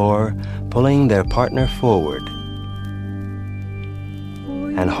the floor, pulling their partner forward.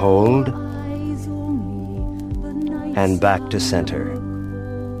 And hold. And back to center.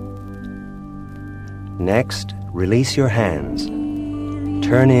 Next, release your hands.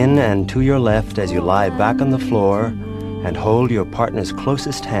 Turn in and to your left as you lie back on the floor and hold your partner's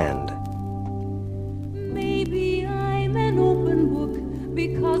closest hand.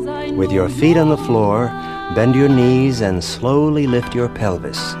 With your feet on the floor, bend your knees and slowly lift your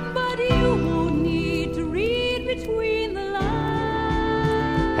pelvis.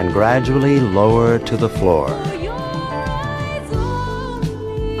 And gradually lower to the floor.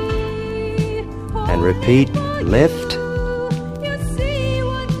 And repeat, lift.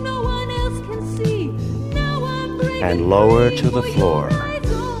 And lower to the floor.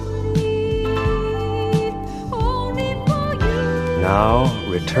 Now,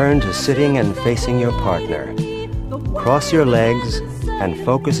 return to sitting and facing your partner. Cross your legs and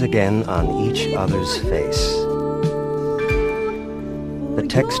focus again on each other's face. The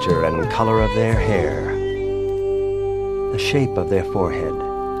texture and color of their hair, the shape of their forehead,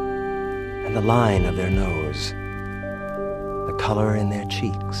 and the line of their nose, the color in their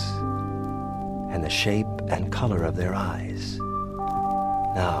cheeks, and the shape and color of their eyes.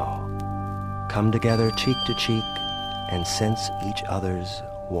 Now, come together cheek to cheek and sense each other's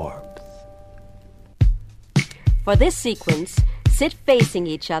warmth. For this sequence, sit facing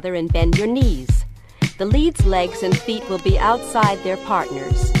each other and bend your knees. The lead's legs and feet will be outside their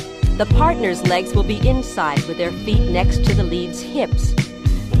partners. The partner's legs will be inside with their feet next to the lead's hips.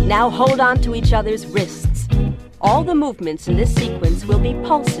 Now hold on to each other's wrists. All the movements in this sequence will be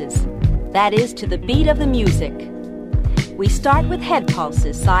pulses. That is, to the beat of the music. We start with head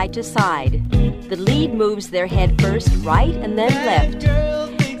pulses side to side. The lead moves their head first right and then left.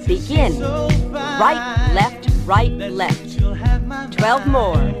 Begin. Right, left, right, left. 12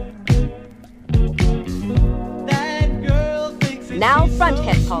 more. Now front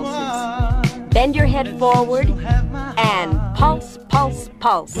head pulses. Bend your head forward and pulse, pulse,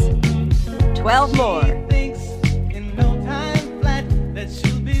 pulse. 12 more.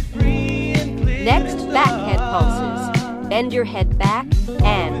 Next, back head pulses. Bend your head back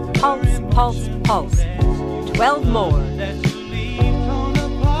and pulse, pulse, pulse. 12 more.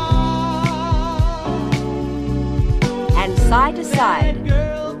 And side to side.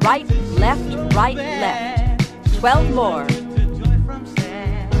 Right, left, right, left. 12 more.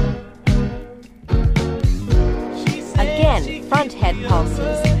 Again, front head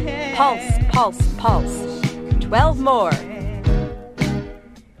pulses. Pulse, pulse, pulse. 12 more.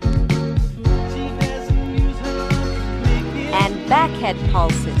 And back head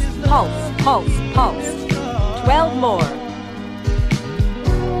pulses. Pulse, pulse, pulse. 12 more.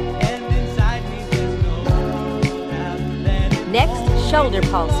 Next, shoulder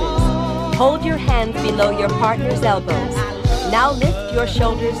pulses. Hold your hands below your partner's elbows. Now lift your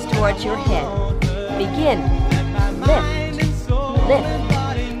shoulders towards your head. Begin. Lift,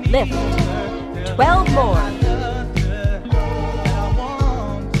 lift, lift. 12 more.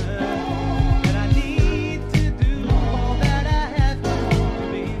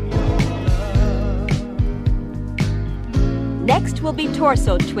 Next will be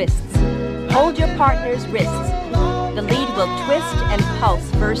torso twists. Hold your partner's wrists. The lead will twist and pulse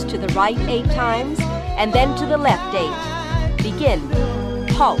first to the right 8 times and then to the left 8. Begin.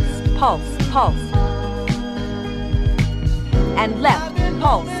 Pulse, pulse, pulse. And left,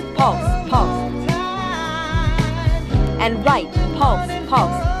 pulse, pulse, pulse. And right, pulse,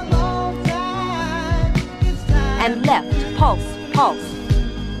 pulse. And left, pulse, pulse.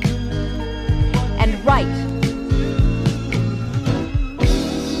 And right.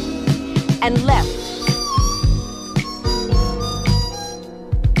 And left.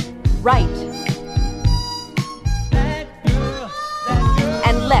 Right.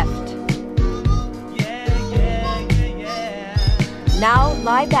 And left. Now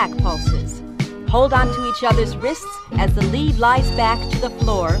lie back pulses. Hold on to each other's wrists as the lead lies back to the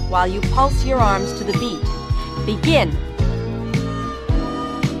floor while you pulse your arms to the beat. Begin.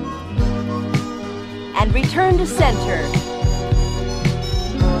 And return to center.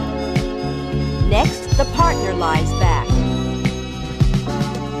 Next, the partner lies back.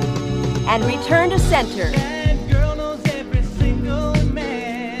 And return to center.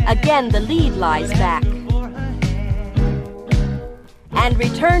 Again, the lead lies back. And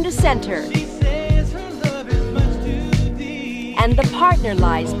return to center. And the partner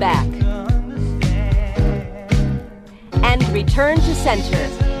lies back. And return to center.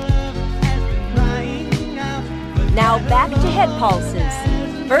 Now back to head pulses.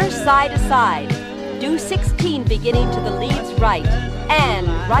 First side to side. Do 16 beginning to the lead's right. And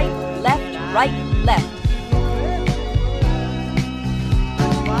right, left, right, left.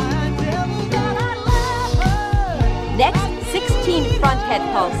 Next, 16 front head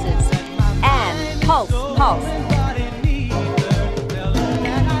pulses. And pulse, pulse.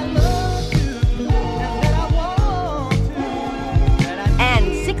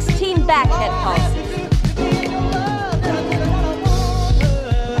 And 16 back head pulses.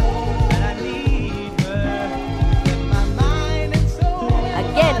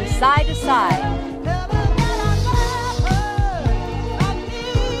 Again, side to side.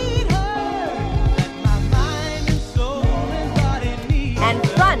 And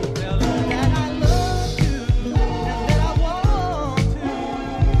front.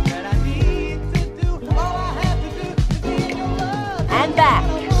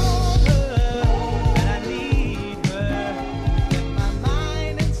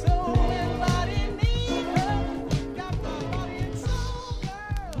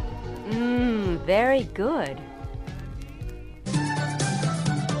 Very good.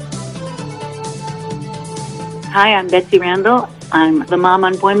 Hi, I'm Betsy Randall. I'm the mom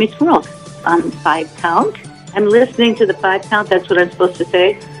on Boy Meets World on 5 Count. I'm listening to the 5 Count. That's what I'm supposed to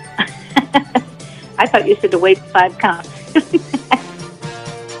say. I thought you said to wait 5 counts.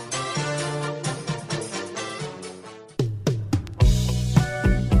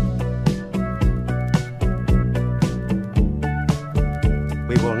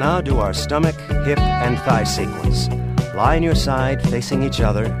 We will now do our stomach, hip, and thigh sequence. Lie on your side, facing each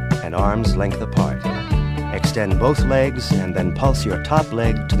other, and arms length apart. Extend both legs and then pulse your top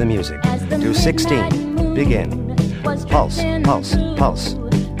leg to the music. Do 16. Begin. Pulse, pulse, pulse.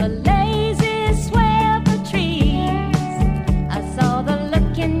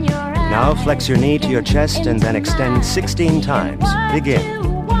 Now flex your knee to your chest and then extend 16 times. Begin.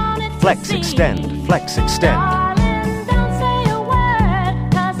 Flex, extend, flex, extend.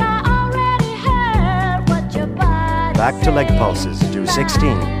 Back to leg pulses. Do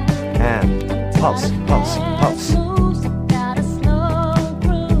 16. And pulse, pulse, pulse.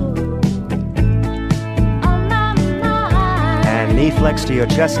 And knee flex to your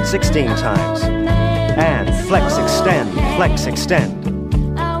chest 16 times. And flex, extend, flex, extend.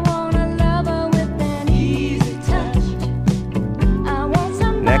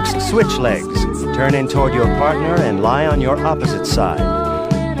 Next, switch legs. Turn in toward your partner and lie on your opposite side.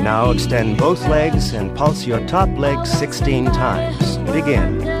 Now extend both legs and pulse your top leg 16 times.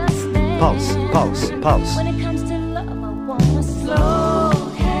 Begin. Pulse, pulse, pulse.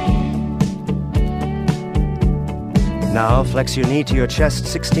 Now flex your knee to your chest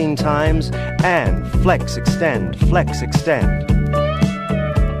 16 times and flex, extend, flex, extend.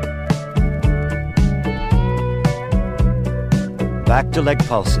 Back to leg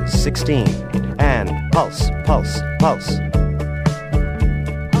pulses 16 and pulse, pulse, pulse.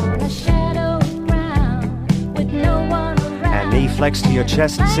 And knee flex to your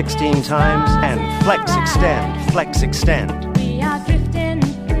chest 16 times and flex, extend, flex, extend.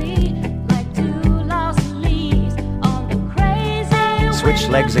 Switch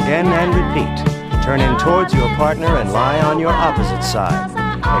legs again and repeat. Turn in towards your partner and lie on your opposite side.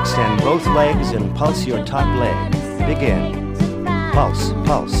 Extend both legs and pulse your top leg. Begin. Pulse,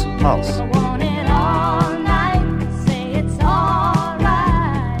 pulse, pulse.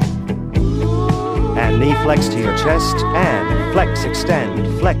 And knee flex to your chest and flex,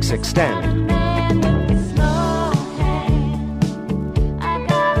 extend, flex, extend.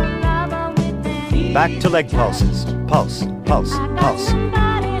 Back to leg pulses. Pulse, pulse, pulse.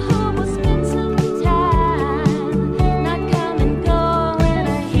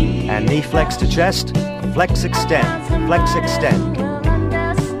 And knee flex to chest, flex, extend, flex, extend.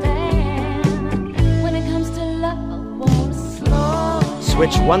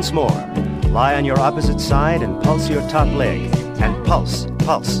 Switch once more. Lie on your opposite side and pulse your top leg. And pulse,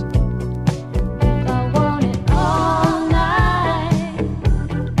 pulse.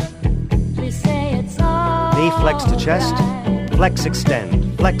 Knee flex to chest, flex,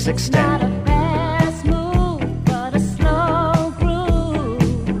 extend, flex, extend.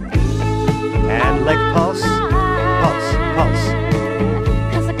 And leg pulse, pulse, pulse.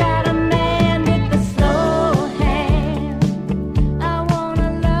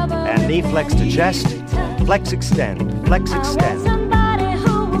 And knee flex to chest, flex, extend, flex, extend.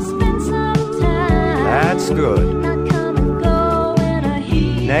 That's good.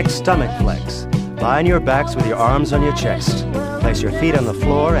 Next, stomach flex. Lie on your backs with your arms on your chest. Place your feet on the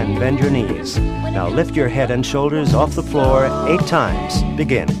floor and bend your knees. Now lift your head and shoulders off the floor 8 times.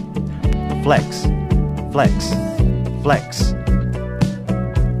 Begin. Flex, flex, flex.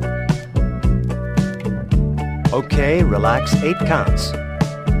 Okay, relax 8 counts.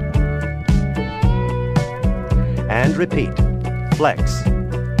 And repeat. Flex,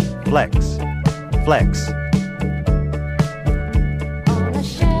 flex, flex.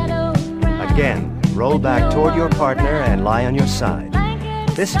 Again, roll back toward your partner and lie on your side.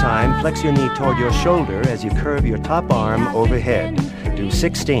 This time, flex your knee toward your shoulder as you curve your top arm overhead. Do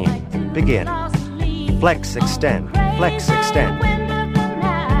 16. Begin. Flex, extend, flex, extend.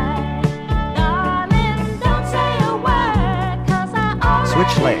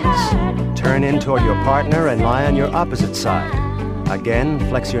 Switch legs. Turn in toward your partner and lie on your opposite side. Again,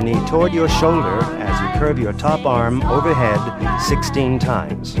 flex your knee toward your shoulder as you curve your top arm overhead 16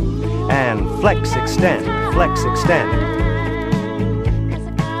 times. And flex, extend, flex, extend.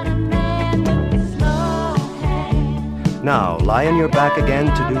 Now, lie on your back again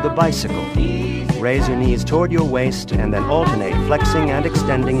to do the bicycle. Raise your knees toward your waist and then alternate flexing and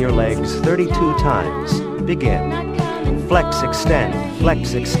extending your legs 32 times. Begin. Flex, extend,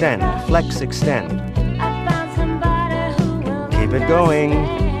 flex, extend, flex, extend. Keep it going.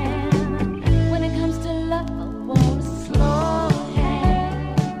 When it comes to love, I want a slow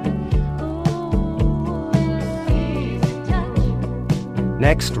hand.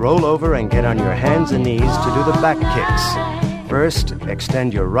 Next, roll over and get on your hands and knees to do the back kicks. First,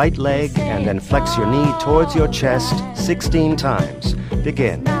 extend your right leg and then flex your knee towards your chest 16 times.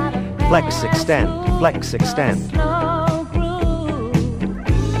 Begin. Flex, extend, flex, extend.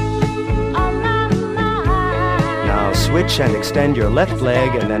 Now switch and extend your left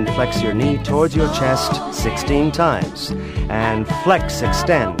leg and then flex your knee towards your chest 16 times. And flex,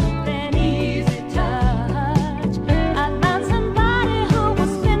 extend.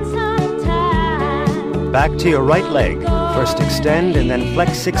 Back to your right leg. First extend and then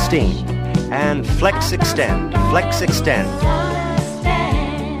flex 16. And flex, extend, flex, extend.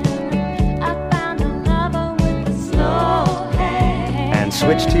 And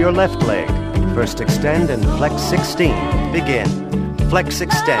switch to your left leg. First extend and flex 16. Begin. Flex,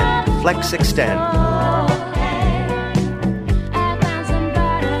 extend, flex, extend.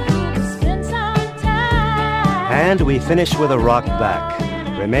 And we finish with a rock back.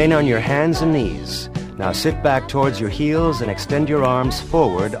 Remain on your hands and knees. Now sit back towards your heels and extend your arms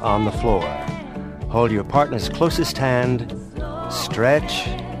forward on the floor. Hold your partner's closest hand, stretch,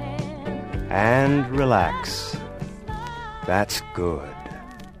 and relax. That's good.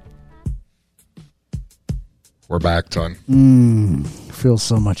 We're back, Ton. Feels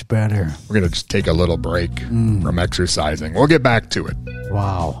so much better. We're going to just take a little break from exercising. We'll get back to it.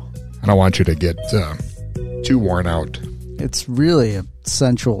 Wow. I don't want you to get too worn out. It's really a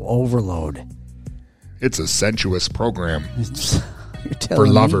sensual overload. It's a sensuous program You're for telling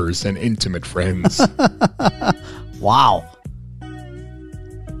me? lovers and intimate friends. Wow.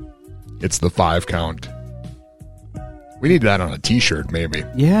 It's the 5 count. We need that on a t-shirt, maybe.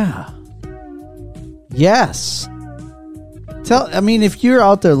 Yeah. Yes. If you're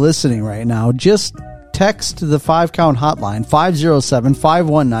out there listening right now, just text the 5 count hotline,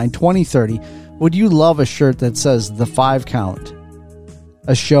 507-519-2030. Would you love a shirt that says the 5 count?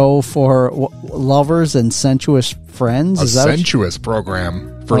 A show for lovers and sensuous friends? A sensuous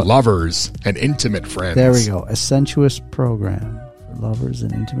program for lovers and intimate friends. There we go. A sensuous program for lovers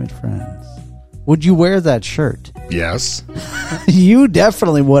and intimate friends. Would you wear that shirt? Yes. You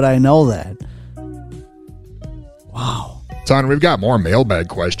definitely would. I know that. Wow. Son, we've got more mailbag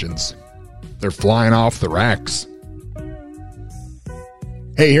questions. They're flying off the racks.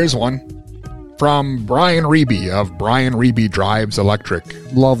 Hey, here's one. From Brian Reby of Brian Reby Drives Electric.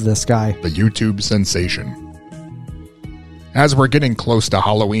 Love this guy. The YouTube sensation. As we're getting close to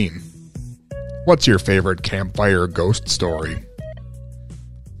Halloween, what's your favorite campfire ghost story?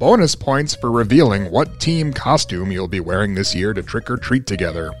 Bonus points for revealing what team costume you'll be wearing this year to trick or treat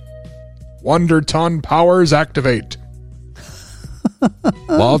together. Wonder Ton powers activate.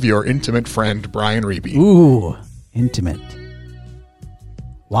 Love, your intimate friend, Brian Reby. Ooh, intimate.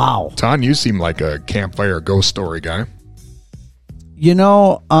 Wow. Ton, you seem like a campfire ghost story guy.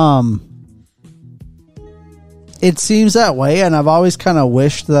 It seems that way, and I've always kind of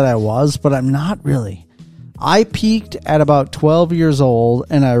wished that I was, but I'm not really. I peaked at about 12 years old,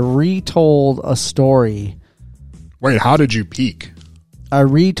 and I retold a story. Wait, how did you peak? I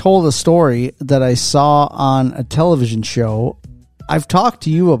retold a story that I saw on a television show. I've talked to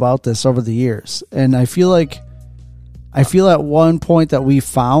you about this over the years, and I feel at one point that we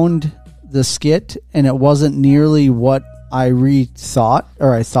found the skit, and it wasn't nearly what I thought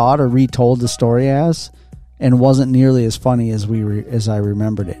or retold the story as, and wasn't nearly as funny as as I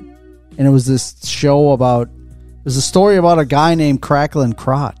remembered it. And it was this show it was a story about a guy named Cracklin'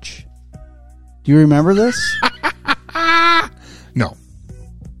 Crotch. Do you remember this? No.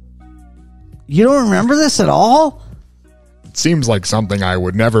 You don't remember this at all? It seems like something I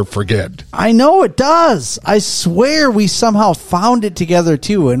would never forget. I know it does. I swear we somehow found it together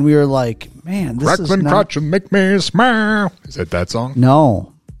too, and we were like, man, this is Cracklin' Crotch and make me smile. Is it that song?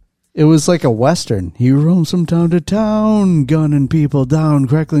 No. It was like a Western. He roams from town to town, gunning people down.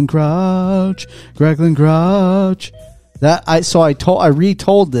 Cracklin' Crotch, Cracklin' Crotch. I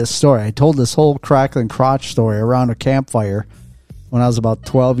retold this story. I told this whole Cracklin' Crotch story around a campfire when I was about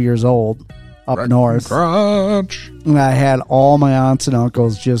 12 years old up Cracklin' north. Crotch. And I had all my aunts and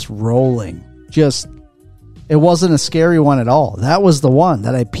uncles just rolling. It wasn't a scary one at all. That was the one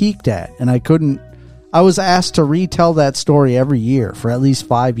that I peaked at, and I was asked to retell that story every year for at least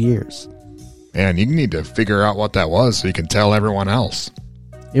 5 years. Man, you need to figure out what that was so you can tell everyone else.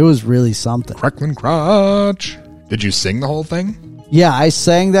 It was really something. Cracklin' Crotch. Did you sing the whole thing? Yeah, I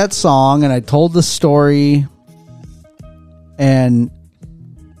sang that song and I told the story,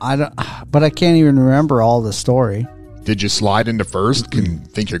 but I can't even remember all the story. Did you slide into first and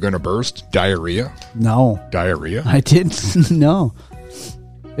think you're going to burst? Diarrhea? No. Diarrhea? I didn't. No.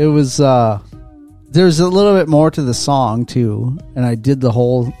 It was, there's a little bit more to the song, too. And I did the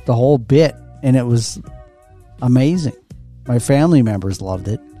whole bit, and it was amazing. My family members loved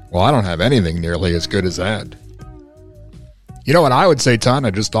it. Well, I don't have anything nearly as good as that. You know what I would say, Ton?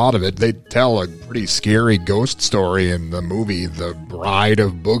 I just thought of it. They tell a pretty scary ghost story in the movie The Bride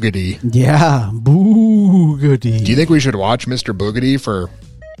of Boogedy. Yeah, Boogedy. Do you think we should watch Mr. Boogedy for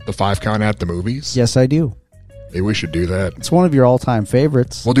the 5 count at the movies? Yes, I do. Maybe we should do that. It's one of your all-time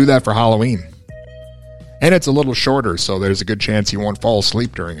favorites. We'll do that for Halloween. And it's a little shorter, so there's a good chance you won't fall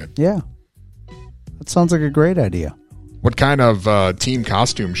asleep during it. Yeah. That sounds like a great idea. What kind of team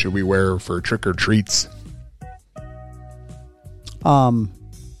costume should we wear for trick or treats? I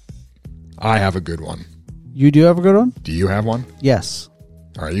have a good one. You do have a good one? Do you have one? Yes.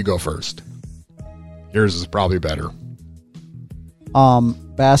 All right, you go first. Yours is probably better.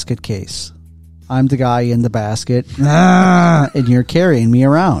 Basket case. I'm the guy in the basket, and you're carrying me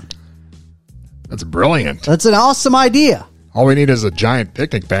around. That's brilliant. That's an awesome idea. All we need is a giant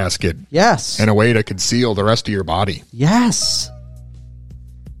picnic basket. Yes. And a way to conceal the rest of your body. Yes.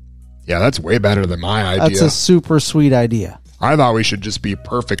 Yeah, that's way better than my idea. That's a super sweet idea. I thought we should just be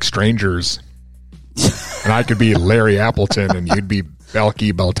perfect strangers. And I could be Larry Appleton and you'd be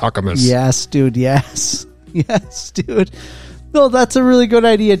Belky Beltuckamus. Yes, dude. Yes. Yes, dude. No, that's a really good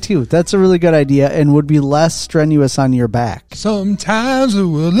idea, too. That's a really good idea and would be less strenuous on your back. Sometimes the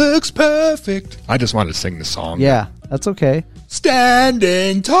world looks perfect. I just wanted to sing the song. Yeah, that's okay.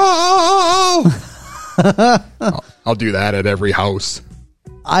 Standing tall. I'll do that at every house.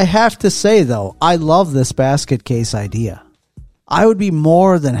 I have to say, though, I love this basket case idea. I would be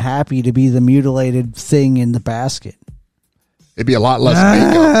more than happy to be the mutilated thing in the basket. It'd be a lot less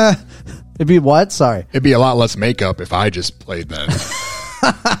makeup. It'd be what? Sorry. It'd be a lot less makeup if I just played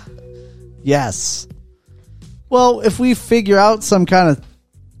that. Yes. Well, if we figure out some kind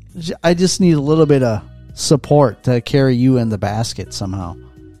of... I just need a little bit of support to carry you in the basket somehow.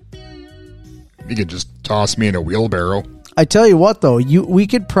 You could just toss me in a wheelbarrow. I tell you what, though, we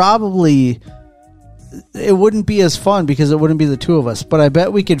could probably... It wouldn't be as fun because it wouldn't be the two of us, but I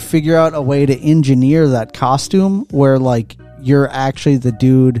bet we could figure out a way to engineer that costume where, like, you're actually the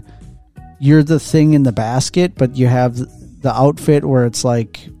dude, you're the thing in the basket, but you have the outfit where it's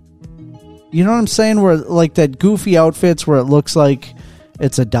like, you know what I'm saying? Where, like, that goofy outfits where it looks like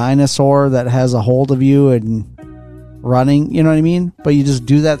it's a dinosaur that has a hold of you and running, you know what I mean? But you just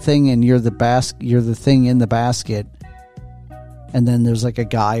do that thing and you're the thing in the basket, and then there's like a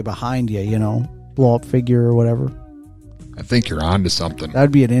guy behind you, you know? Blow up figure or whatever. I think you're on to something.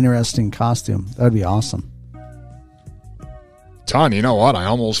 That'd be an interesting costume. That'd be awesome. Ton, you know what? I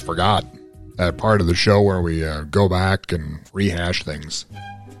almost forgot that part of the show where we go back and rehash things.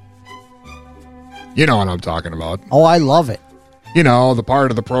 You know what I'm talking about. Oh, I love it. You know, the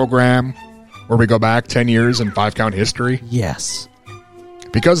part of the program where we go back 10 years in 5 count history. Yes.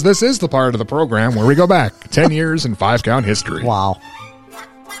 Because this is the part of the program where we go back 10 years in 5 count history. Wow.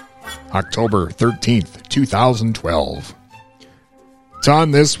 October 13th, 2012.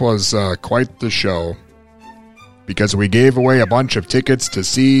 Ton, this was quite the show because we gave away a bunch of tickets to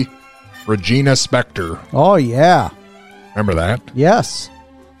see Regina Spektor. Oh, yeah. Remember that? Yes.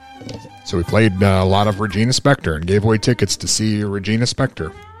 So we played a lot of Regina Spektor and gave away tickets to see Regina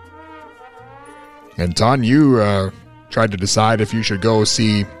Spektor. And Ton, you tried to decide if you should go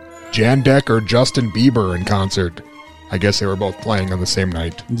see Jandek or Justin Bieber in concert. I guess they were both playing on the same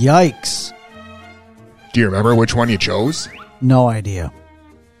night. Yikes. Do you remember which one you chose? No idea.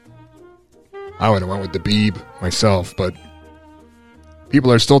 I would have went with the Beeb myself, but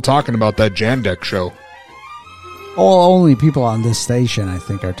people are still talking about that Jandek show. Oh, only people on this station, I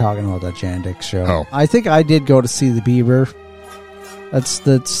think, are talking about that Jandek show. Oh. I think I did go to see the Bieber.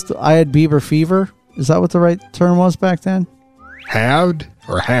 I had Bieber fever. Is that what the right term was back then? Had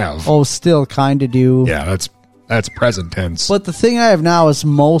or have? Oh, still kind of do. Yeah, that's present tense. But the thing I have now is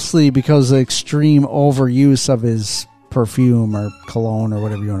mostly because of extreme overuse of his perfume or cologne or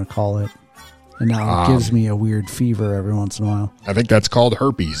whatever you want to call it. And now it gives me a weird fever every once in a while. I think that's called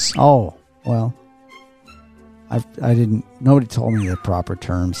herpes. Oh, well. Nobody told me the proper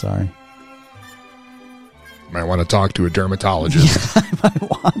term, sorry. Might want to talk to a dermatologist. Yeah, I might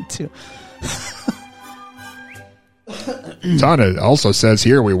want to. Tana also says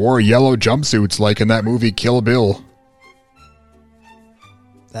here we wore yellow jumpsuits like in that movie Kill Bill.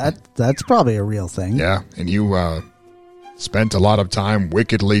 That's probably a real thing. Yeah, and you spent a lot of time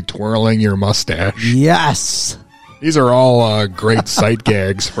wickedly twirling your mustache. Yes. These are all great sight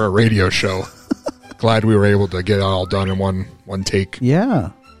gags for a radio show. Glad we were able to get it all done in one take.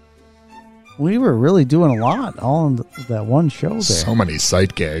 Yeah. We were really doing a lot all in that one show there. So many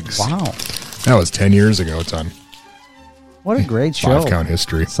sight gags. Wow. That was 10 years ago, Ton. What a great show. 5-count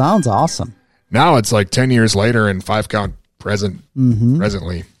history. Sounds awesome. Now it's like 10 years later and 5-count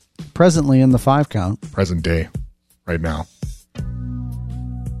presently. Presently in the 5-count. Present day. Right now.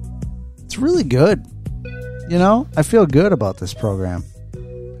 It's really good. You know, I feel good about this program.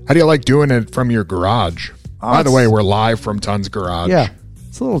 How do you like doing it from your garage? By the way, we're live from Ton's garage. Yeah.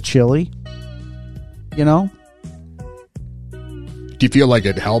 It's a little chilly. You know? Do you feel like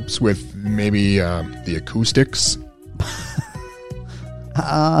it helps with maybe the acoustics?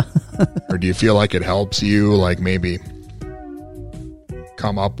 Or do you feel like it helps you, like maybe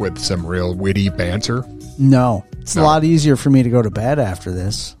come up with some real witty banter? No. It's a lot easier for me to go to bed after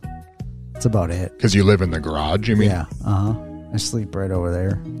this. That's about it. Because you live in the garage, you mean? Yeah. I sleep right over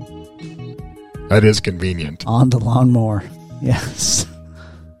there. That is convenient. On the lawnmower. Yes.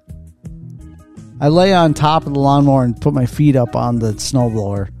 I lay on top of the lawnmower and put my feet up on the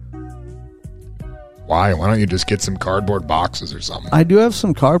snowblower. Why? Why don't you just get some cardboard boxes or something? I do have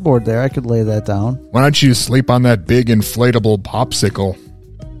some cardboard there. I could lay that down. Why don't you sleep on that big inflatable popsicle?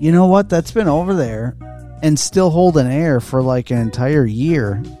 You know what? That's been over there and still holding air for like an entire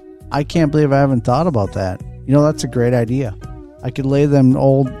year. I can't believe I haven't thought about that. You know, that's a great idea. I could lay them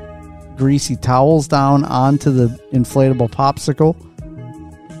old greasy towels down onto the inflatable popsicle.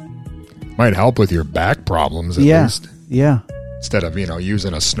 Might help with your back problems at least. Yeah. Instead of,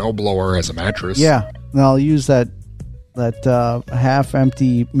 using a snowblower as a mattress. Yeah. And I'll use that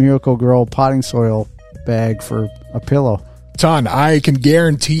half-empty Miracle Grow potting soil bag for a pillow. Ton, I can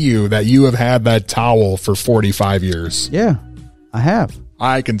guarantee you that you have had that towel for 45 years. Yeah, I have.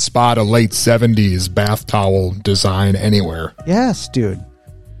 I can spot a late 70s bath towel design anywhere. Yes, dude.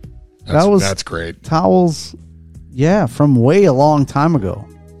 That's great. Towels, from way a long time ago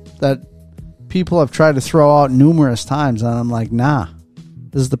that people have tried to throw out numerous times, and I'm like, nah,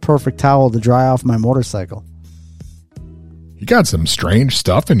 this is the perfect towel to dry off my motorcycle. You got some strange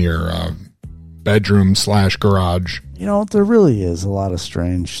stuff in your bedroom/garage. You know, there really is a lot of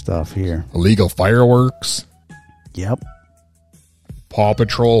strange stuff here. Illegal fireworks. Yep. Paw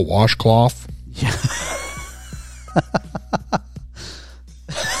Patrol washcloth. Yeah.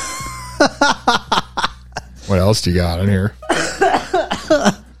 What else do you got in here?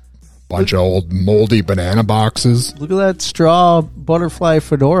 Bunch of old moldy banana boxes. Look at that straw butterfly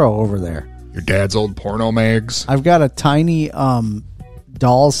fedora over there. Your dad's old porno mags. I've got a tiny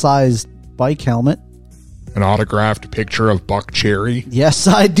doll-sized bike helmet. An autographed picture of Buck Cherry. Yes,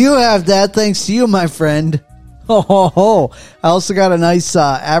 I do have that, thanks to you, my friend. Oh. I also got a nice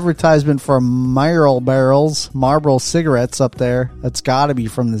advertisement for Marlboro cigarettes up there. That's got to be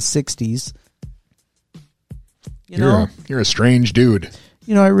from the 60s. You're a strange dude.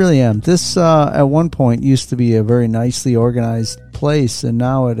 You know, I really am. This, at one point, used to be a very nicely organized place, and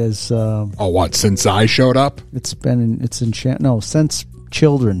now it is... since I showed up? It's in shambles. No, since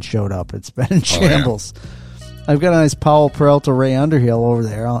children showed up, it's been in shambles. Yeah. I've got a nice Powell Peralta Ray Underhill over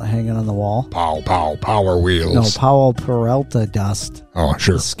there hanging on the wall. Power wheels. No, Powell Peralta dust. Oh,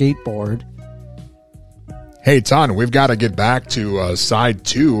 sure. The skateboard. Hey, Ton, we've got to get back to side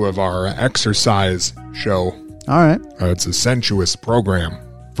 2 of our exercise show. All right. It's a sensuous program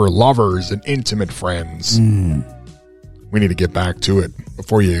for lovers and intimate friends. We need to get back to it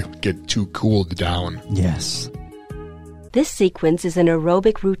before you get too cooled down. Yes. This sequence is an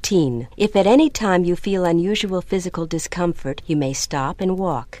aerobic routine. If at any time you feel unusual physical discomfort, you may stop and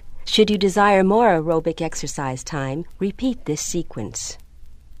walk. Should you desire more aerobic exercise time, repeat this sequence.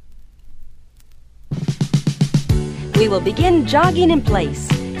 We will begin jogging in place.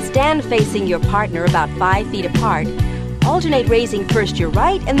 Stand facing your partner about 5 feet apart. Alternate raising first your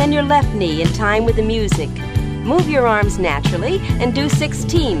right and then your left knee in time with the music. Move your arms naturally and do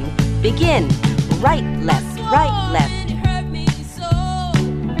 16. Begin. Right, left, right, left.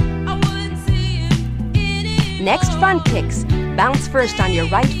 Next, front kicks. Bounce first on your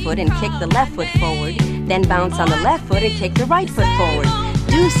right foot and kick the left foot forward. Then bounce on the left foot and kick the right foot forward.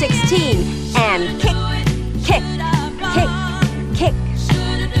 Do 16 and kick, kick, kick, kick.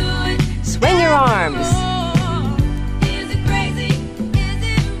 Swing your arms.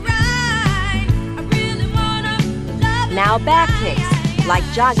 Now back kicks, like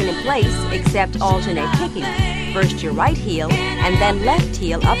jogging in place, except alternate kicking. First your right heel and then left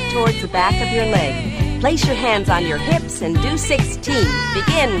heel up towards the back of your leg. Place your hands on your hips and do 16.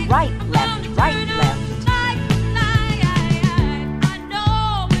 Begin right, left, right, left.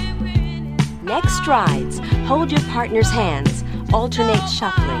 Next strides. Hold your partner's hands. Alternate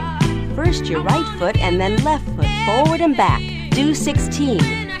shuffling. first your right foot and then left foot, forward and back. Do 16.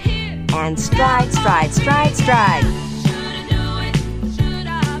 And stride, stride, stride, stride.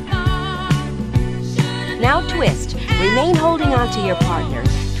 Now twist. Remain holding on to your partner.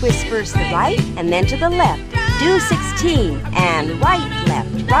 Twist first the right and then to the left. Do 16. And right,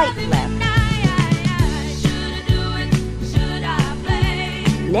 left, right, left.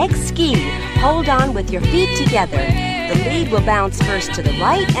 Next ski. Hold on with your feet together. The lead will bounce first to the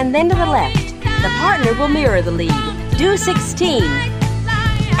right and then to the left. The partner will mirror the lead. Do 16.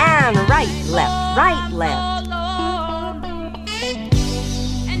 And right, left, right, left.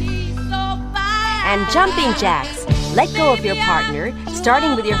 And jumping jacks. Let go of your partner,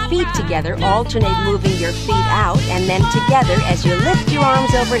 starting with your feet together. Alternate moving your feet out and then together as you lift your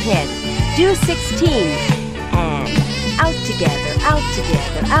arms overhead. Do 16. And out together, out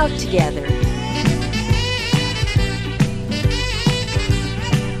together, out together.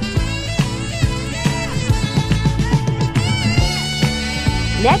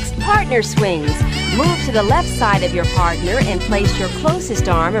 Next, partner swings. Move to the left side of your partner and place your closest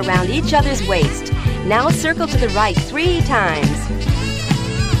arm around each other's waist. Now circle to the right 3 times.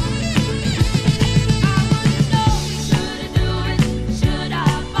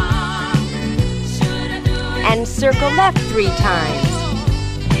 And circle left 3 times.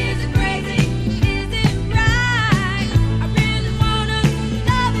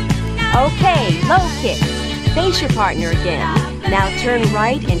 Okay, low kicks. Face your partner again. Now turn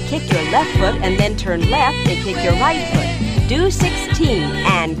right and kick your left foot and then turn left and kick your right foot. Do 16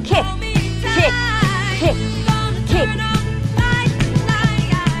 and kick, kick, kick, kick.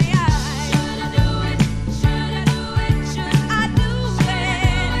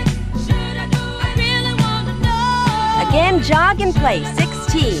 Again, jog in place,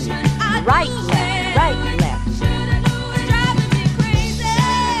 16. Right, left, right, left.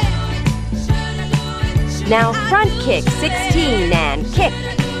 Now front kick, 16, and kick,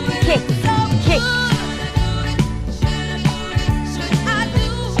 kick, kick.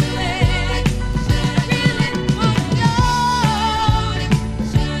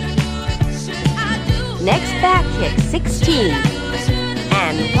 Next back kick, 16,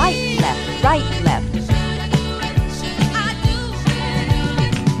 and right, left, right, left.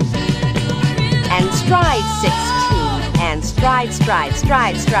 And stride, 16, and stride, stride,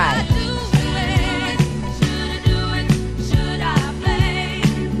 stride, stride.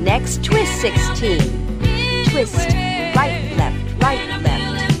 Next, twist 16. Twist, right, left, right,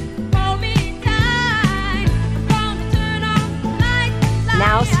 left.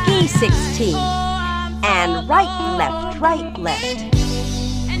 Now ski 16. And right, left, right, left.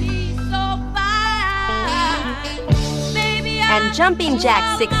 And jumping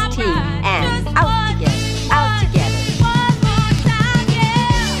jack 16. And out together, out together.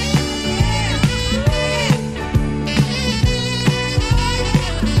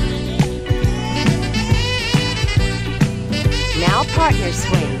 Now partner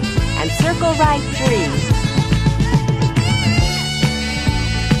swings and circle right 3.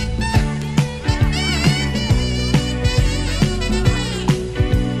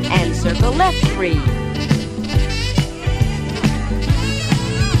 And circle left 3.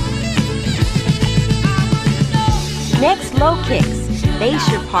 Next, low kicks. Face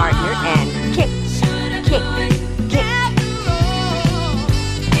your partner and kick, kick, kick.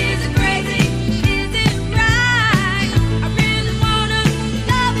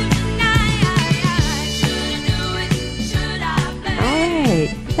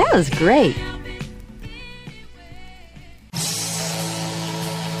 That was great.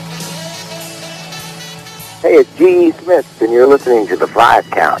 Hey, it's G.E. Smith, and you're listening to The 5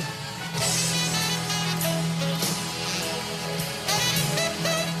 Count.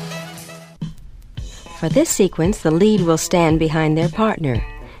 For this sequence, the lead will stand behind their partner.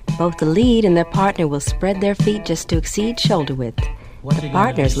 Both the lead and their partner will spread their feet just to exceed shoulder width. The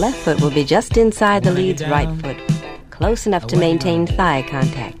partner's left foot will be just inside the lead's right foot, close enough to maintain thigh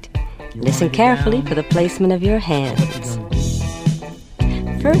contact. Listen carefully for the placement of your hands.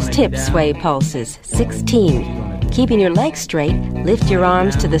 First hip sway pulses, 16. Keeping your legs straight, lift your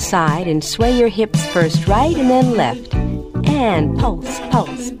arms to the side and sway your hips first right and then left. And pulse,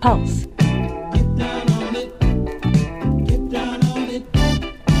 pulse, pulse.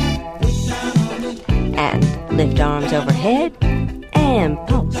 And lift arms overhead and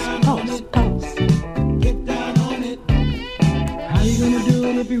pulse, pulse, pulse.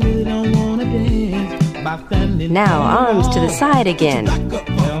 Now arms to the side again.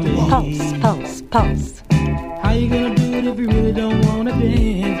 Pulse, pulse, pulse. How you gonna do it if you really don't wanna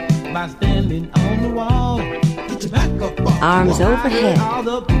dance? By standing on the wall. Arms overhead. All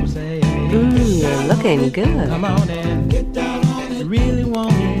the people say You're looking good. Come on and get down on it. You really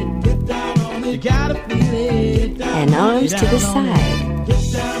want it. Get down on it. You gotta feel it. And arms to the side.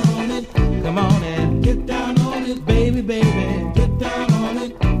 Get down on it. Come on and get down on it, baby, baby. Get down on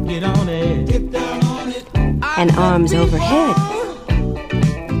it. Get on it. Get down on it. And arms overhead.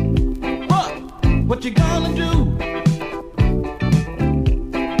 What you gonna do?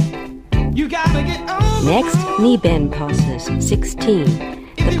 You gotta get on. Next, knee bend pulses, 16.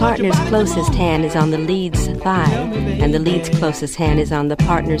 The partner's closest hand is on the lead's thigh, and the lead's closest hand is on the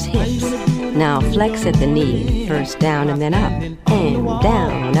partner's hips. Now flex at the knee, first down and then up, and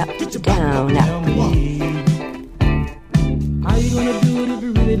down, up, down, up. How you gonna do it if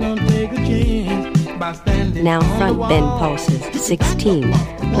you really don't take a chance? By standing Now front bend pulses, 16.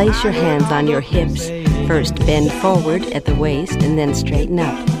 Place your hands on your hips. First bend forward at the waist and then straighten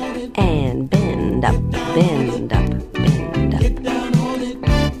up. And bend up, bend up, bend up.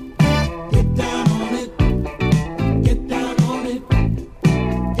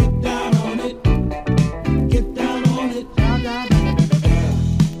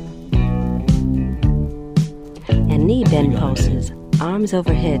 And knee bend pulses. Arms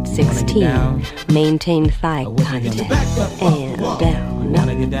overhead, 16. Maintain thigh contact. And down,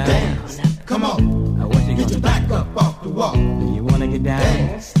 up, down, up. Come on, I want you to back up off the wall. You wanna get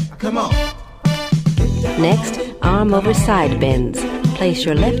down? Come on. Next, arm over side bends. Place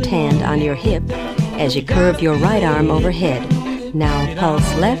your left hand on your hip as you curve your right arm overhead. Now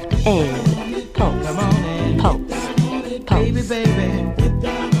pulse left and pulse, pulse, pulse.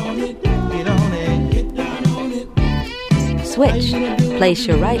 Switch. Place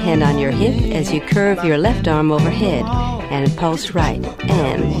your right hand on your hip as you curve your left arm overhead and pulse right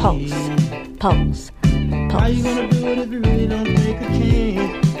and pulse, pulse, pulse.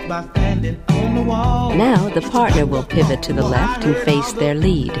 Now the partner will pivot to the left and face their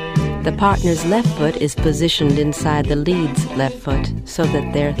lead. The partner's left foot is positioned inside the lead's left foot so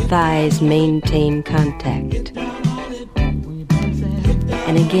that their thighs maintain contact.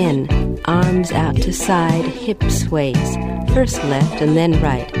 And again, arms out to side, hip sways. First left and then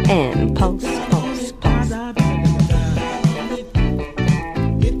right, and pulse, pulse, pulse.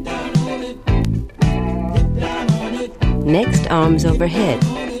 Next, arms overhead.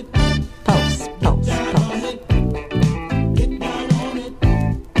 Pulse, pulse, pulse.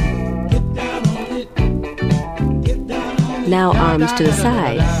 Now arms to the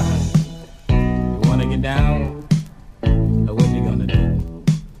side. You wanna get down? What you gonna do?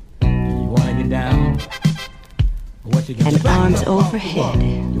 You wanna get down? What you gonna And arms overhead.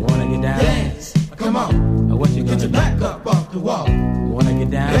 You wanna get down? Dance. Come on. What you gonna back up off the wall? You wanna get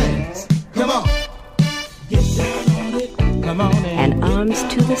down? Dance. Come on. Get down on it. Come on. And arms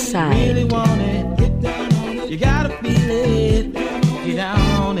to the side. Really want it. Get down on it. You gotta feel it. Get down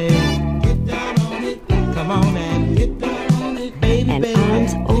on it. Get down on it. Come on and get down on it, baby. And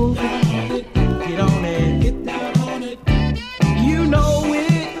arms overhead. Get on it. Get down on it. You know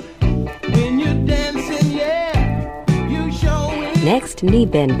it when you're dancing, yeah. You show it. Next, knee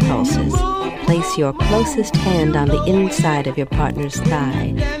bend pulses. Place your closest hand on the inside of your partner's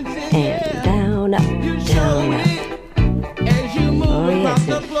thigh. And down, up, down, up. Oh yes,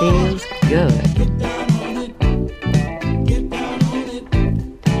 it feels good.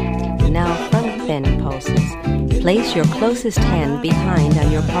 Now front bend pulses. Place your closest hand behind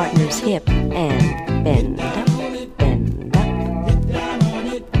on your partner's hip and bend up, bend up.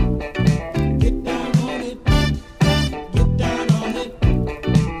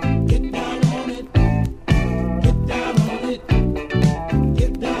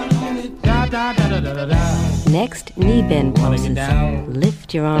 Next, knee bend pulses.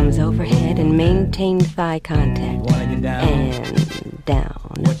 Lift your arms overhead and maintain thigh contact. And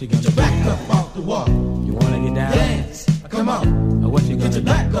down. What you gonna back up off the wall? You wanna get down? Dance. Come on. What you gonna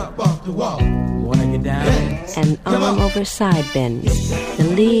back up off the wall? You wanna get down? Dance. And arm over side bends. The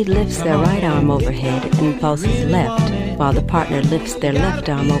lead lifts their right arm overhead and pulses left, while the partner lifts their left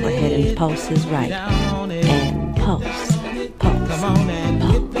arm overhead and pulses right. And pulse, pulse, Come on and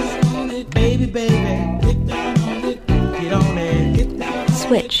pulse. get down on it, baby, baby. Get down on it. Get on it. Get down on it.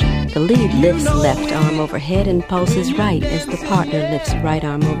 Switch. The lead lifts left arm overhead and pulses right as the partner lifts right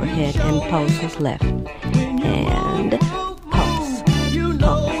arm overhead and pulses left. And pulse,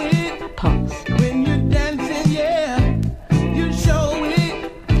 pulse, pulse. When you're dancing, yeah, you show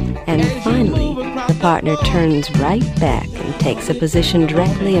it. And finally, the partner turns right back and takes a position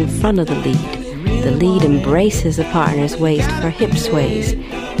directly in front of the lead. The lead embraces the partner's waist for hip sways,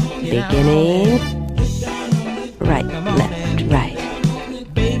 beginning right, left, right.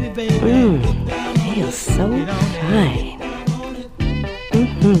 Feels so fine.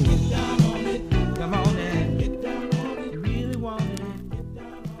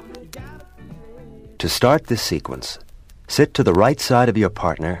 To start this sequence, sit to the right side of your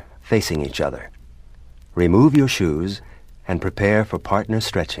partner, facing each other. Remove your shoes and prepare for partner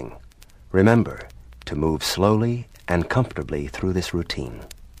stretching. Remember to move slowly and comfortably through this routine.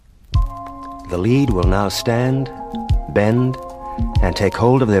 The lead will now stand, bend, and take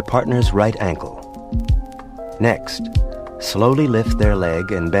hold of their partner's right ankle. Next, slowly lift their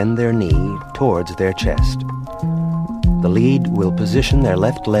leg and bend their knee towards their chest. The lead will position their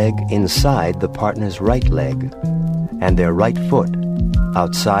left leg inside the partner's right leg and their right foot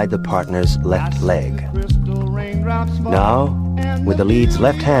outside the partner's left leg. Now, with the lead's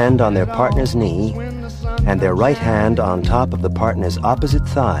left hand on their partner's knee and their right hand on top of the partner's opposite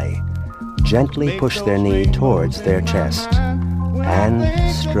thigh, gently push their knee towards their chest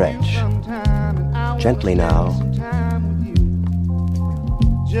and stretch. Gently now.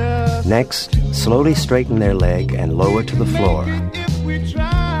 Next, slowly straighten their leg and lower to the floor.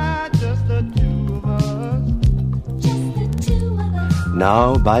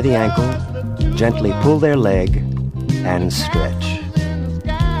 Now, by the ankle, gently pull their leg and stretch.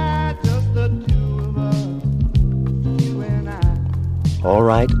 All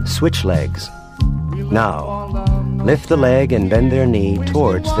right, switch legs. Now, lift the leg and bend their knee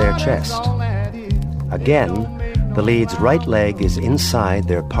towards their chest. Again, the lead's right leg is inside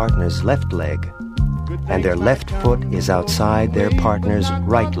their partner's left leg, and their left foot is outside their partner's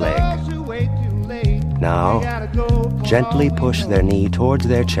right leg. Now, gently push their knee towards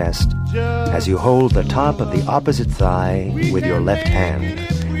their chest as you hold the top of the opposite thigh with your left hand,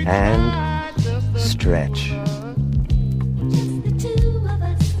 and stretch.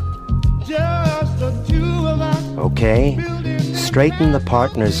 Okay, straighten the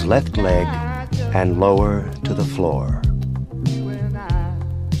partner's left leg and lower to the floor.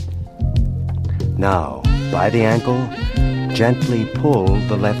 Now, by the ankle, gently pull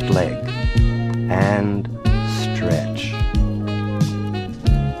the left leg and stretch.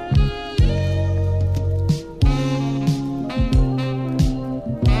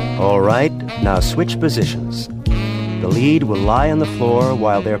 All right, now switch positions. The lead will lie on the floor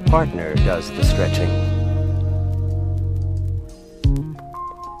while their partner does the stretching.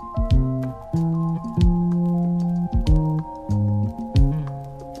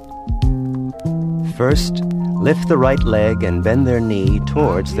 First, lift the right leg and bend their knee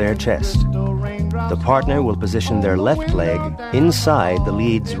towards their chest. The partner will position their left leg inside the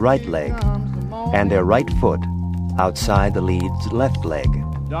lead's right leg and their right foot outside the lead's left leg.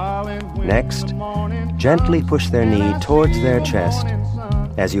 Next, gently push their knee towards their chest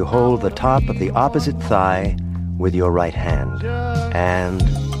as you hold the top of the opposite thigh with your right hand and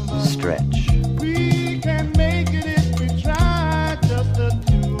stretch.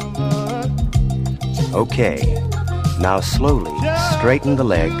 Okay, now slowly straighten the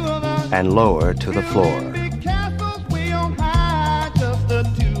leg and lower to the floor.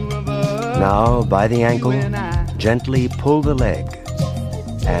 Now, by the ankle, gently pull the leg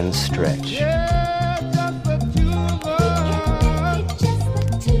and stretch.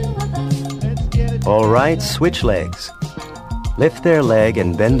 All right, switch legs. Lift their leg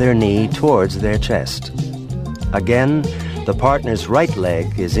and bend their knee towards their chest. Again, the partner's right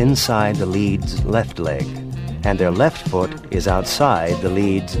leg is inside the lead's left leg, and their left foot is outside the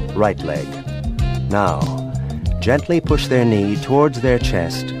lead's right leg. Now, gently push their knee towards their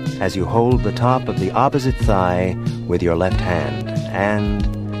chest as you hold the top of the opposite thigh with your left hand and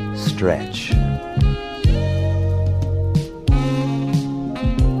stretch.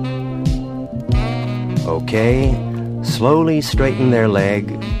 Okay, slowly straighten their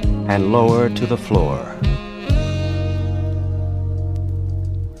leg and lower to the floor.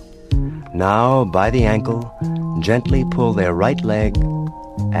 Now, by the ankle, gently pull their right leg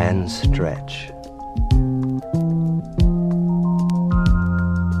and stretch.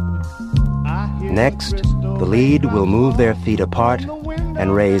 Next, the lead will move their feet apart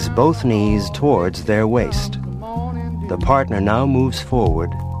and raise both knees towards their waist. The partner now moves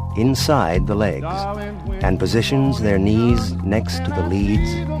forward inside the legs and positions their knees next to the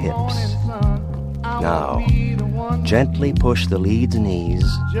lead's hips. Now, gently push the lead's knees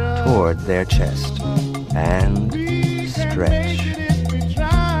toward their chest and stretch.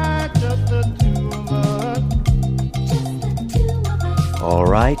 All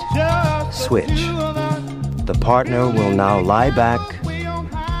right, switch. The partner will now lie back,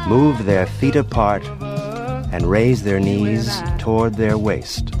 move their feet apart, and raise their knees toward their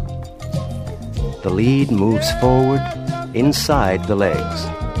waist. The lead moves forward inside the legs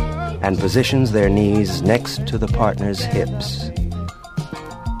and positions their knees next to the partner's hips.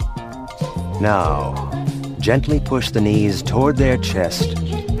 Now, gently push the knees toward their chest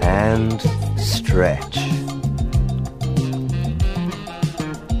and stretch.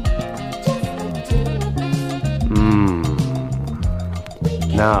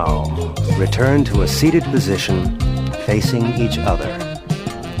 Now, return to a seated position, facing each other.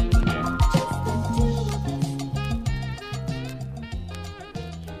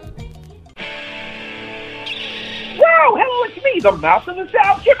 Wow, hello, it's me, the Mouse of the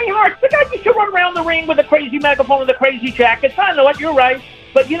South, Jimmy Hart, the guy used to run around the ring with the crazy megaphone and the crazy jackets. I know it, you're right.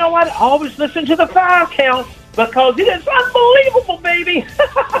 But you know what? I always listen to the 5 count because it is unbelievable, baby.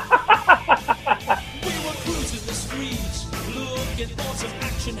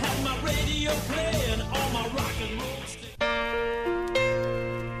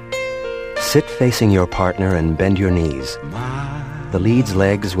 Sit facing your partner and bend your knees. The lead's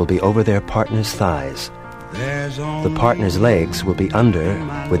legs will be over their partner's thighs. The partner's legs will be under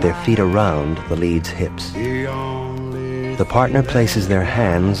with their feet around the lead's hips. The partner places their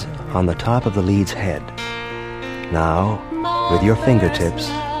hands on the top of the lead's head. Now, with your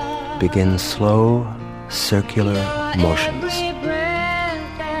fingertips, begin slow, circular motions.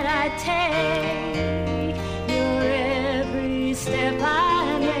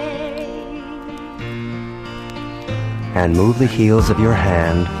 And move the heels of your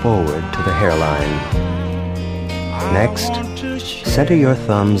hand forward to the hairline. Next, center your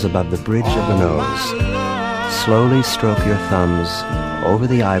thumbs above the bridge of the nose. Slowly stroke your thumbs over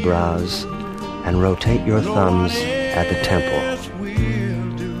the eyebrows and rotate your thumbs at the temple.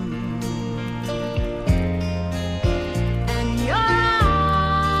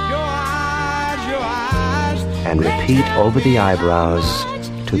 And repeat over the eyebrows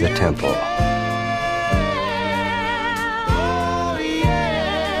to the temple.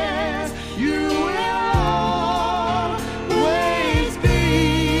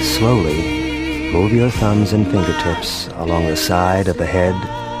 Slowly, move your thumbs and fingertips along the side of the head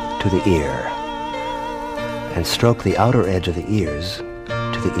to the ear, and stroke the outer edge of the ears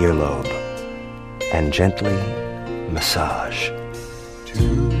to the earlobe, and gently massage.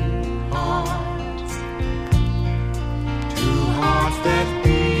 Two hearts that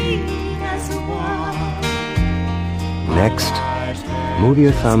beat as one. Next, move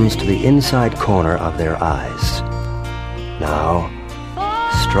your thumbs to the inside corner of their eyes. Now,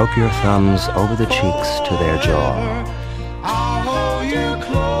 stroke your thumbs over the cheeks to their jaw,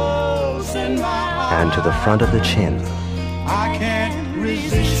 and to the front of the chin.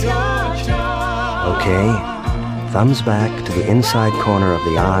 Okay, thumbs back to the inside corner of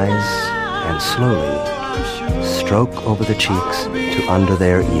the eyes, and slowly stroke over the cheeks to under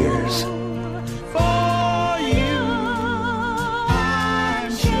their ears.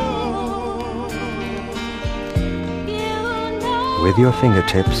 With your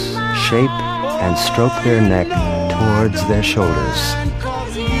fingertips, shape and stroke their neck towards their shoulders.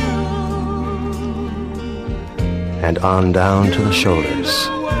 And on down to the shoulders.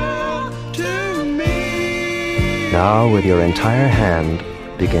 Now, with your entire hand,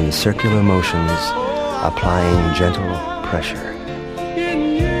 begin circular motions, applying gentle pressure.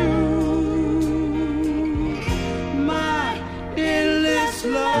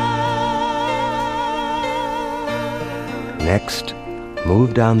 Next,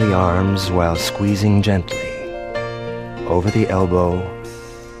 move down the arms while squeezing gently over the elbow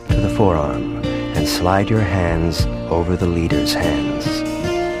to the forearm, and slide your hands over the leader's hands.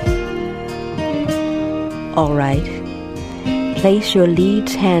 All right. Place your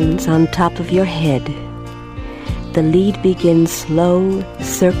lead's hands on top of your head. The lead begins slow,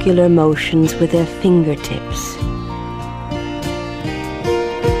 circular motions with their fingertips.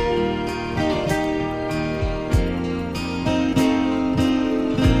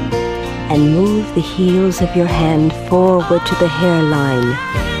 And move the heels of your hand forward to the hairline.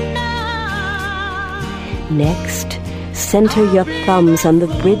 Next, center your thumbs on the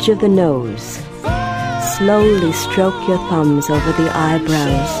bridge of the nose. Slowly stroke your thumbs over the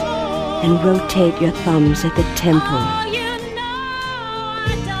eyebrows and rotate your thumbs at the temple.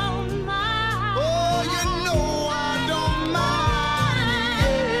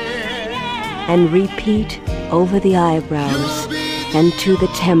 And repeat over the eyebrows and to the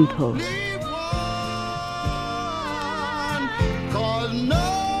temple.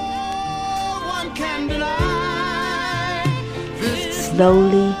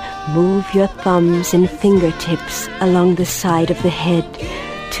 Slowly move your thumbs and fingertips along the side of the head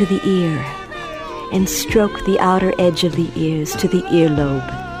to the ear, and stroke the outer edge of the ears to the earlobe,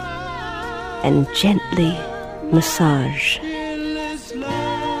 and gently massage.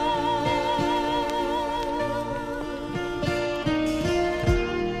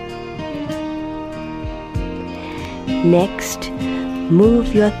 Next,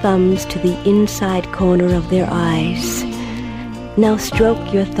 Move your thumbs to the inside corner of their eyes. Now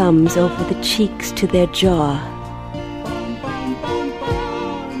stroke your thumbs over the cheeks to their jaw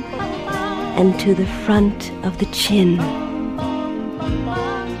and to the front of the chin.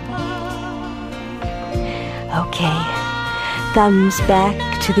 Okay, thumbs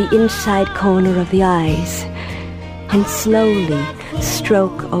back to the inside corner of the eyes and slowly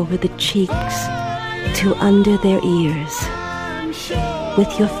stroke over the cheeks to under their ears.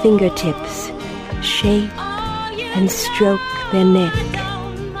 With your fingertips, shape and stroke their neck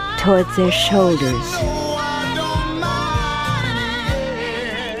towards their shoulders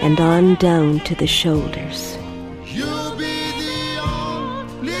and on down to the shoulders.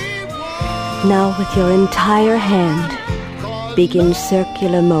 Now with your entire hand, begin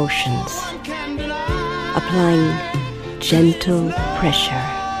circular motions, applying gentle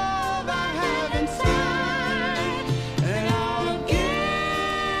pressure.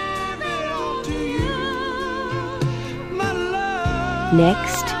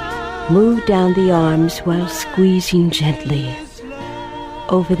 Next, move down the arms while squeezing gently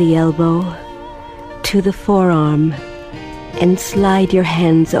over the elbow to the forearm and slide your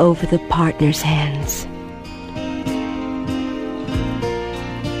hands over the partner's hands.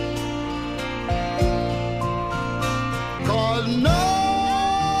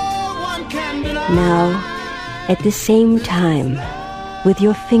 Now, at the same time, with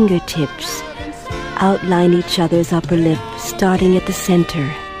your fingertips, outline each other's upper lip, starting at the center,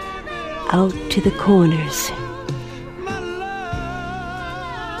 out to the corners,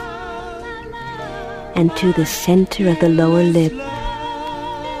 and to the center of the lower lip.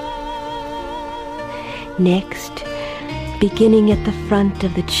 Next, beginning at the front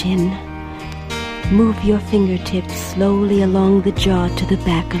of the chin, move your fingertips slowly along the jaw to the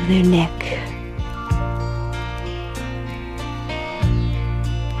back of their neck.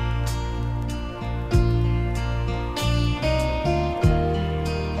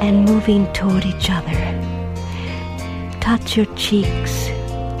 And moving toward each other, touch your cheeks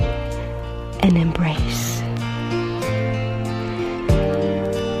and embrace.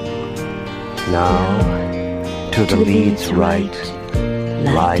 Now, to the lead's right,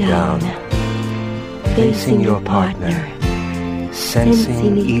 lie down, facing your partner,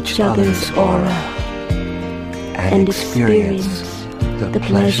 sensing each other's aura, and experience the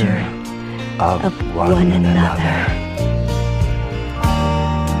pleasure of one another.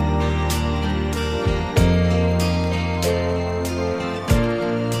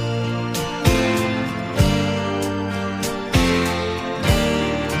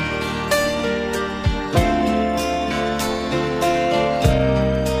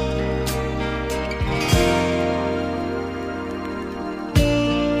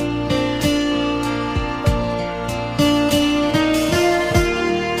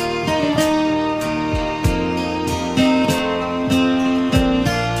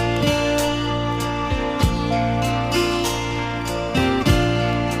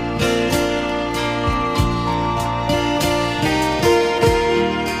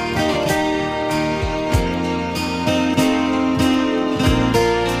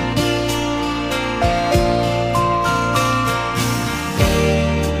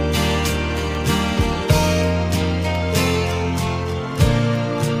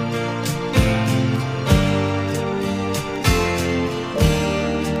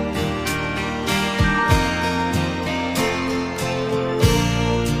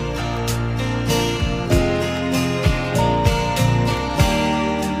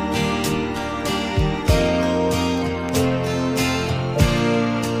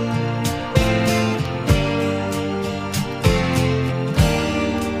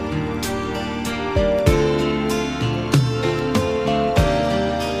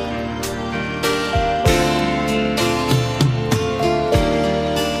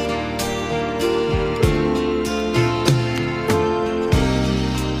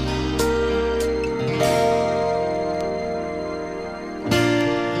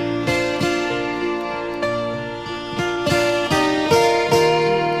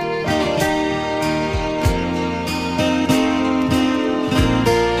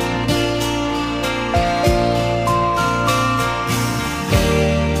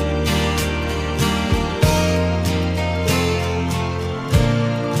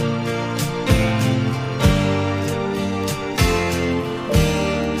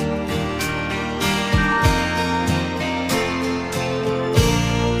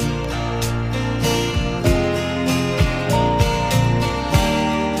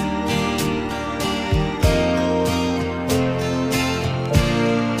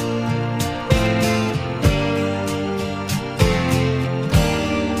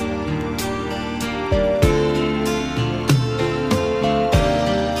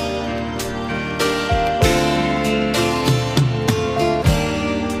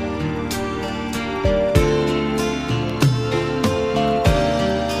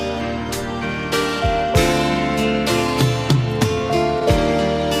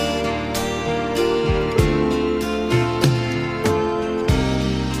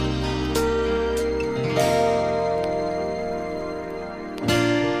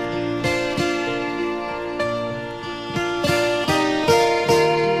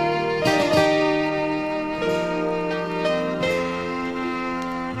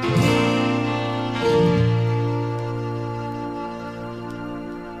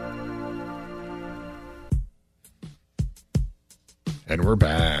 And we're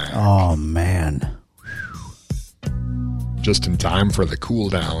back. Oh, man. Just in time for the cool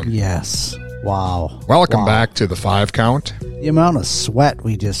down. Yes. Wow. Welcome back to the 5 count. The amount of sweat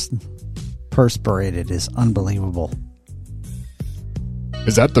we just perspirated is unbelievable.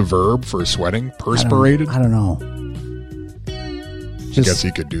 Is that the verb for sweating? Perspirated? I don't know. I guess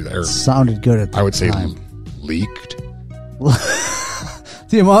you could do that. Sounded good at the I would say time. leaked.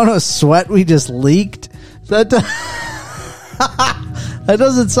 The amount of sweat we just leaked. That that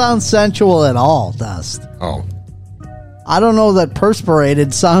doesn't sound sensual at all, Dust. Oh. I don't know that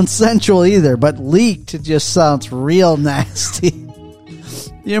perspirated sounds sensual either, but leaked just sounds real nasty.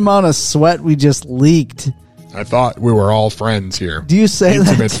 The amount of sweat we just leaked. I thought we were all friends here. Do you say that?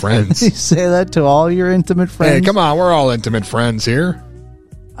 Intimate friends. Do you say that to all your intimate friends? Hey, come on. We're all intimate friends here.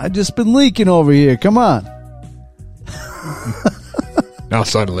 I just been leaking over here. Come on. Now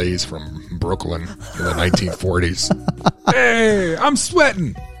suddenly he's from Brooklyn in the 1940s. Hey, I'm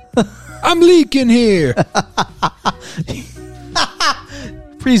sweating. I'm leaking here.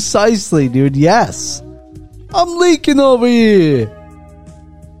 Precisely, dude. Yes. I'm leaking over here.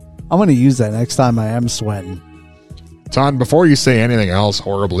 I'm going to use that next time I am sweating. Ton, before you say anything else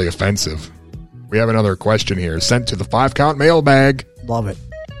horribly offensive, we have another question here sent to the 5 count mailbag. Love it.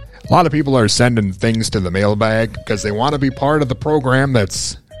 A lot of people are sending things to the mailbag because they want to be part of the program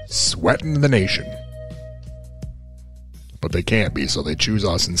that's sweating the nation. But they can't be, so they choose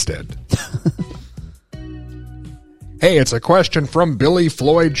us instead. Hey, it's a question from Billy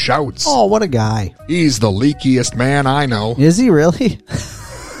Floyd Shouts. Oh, what a guy. He's the leakiest man I know. Is he really?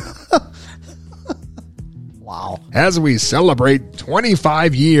 Wow. As we celebrate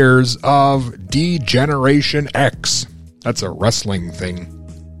 25 years of D-Generation X. That's a wrestling thing.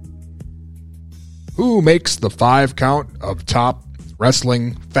 Who makes the 5 count of top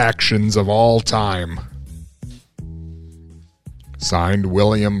wrestling factions of all time? Signed,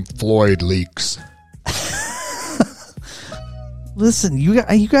 William Floyd Leaks. Listen,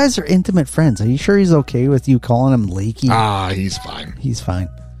 you guys are intimate friends. Are you sure he's okay with you calling him Leaky? He's fine. He's fine.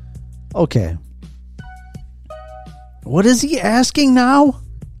 Okay. What is he asking now?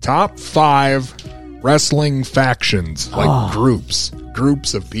 Top 5 wrestling factions, like groups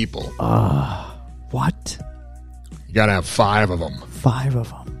of people. What? You gotta have 5 of them. 5 of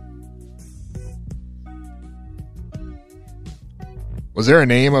them. Was there a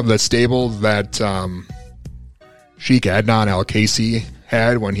name of the stable that Sheik Adnan Al-Kaisi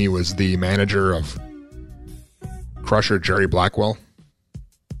had when he was the manager of Crusher Jerry Blackwell?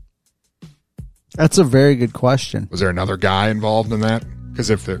 That's a very good question. Was there another guy involved in that? Because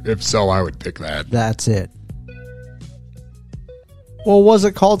if so, I would pick that. That's it. Well, was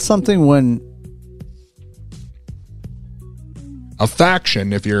it called something when... A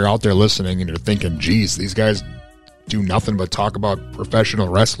faction, if you're out there listening and you're thinking, geez, these guys do nothing but talk about professional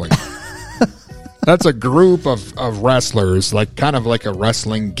wrestling. That's a group of wrestlers, like kind of like a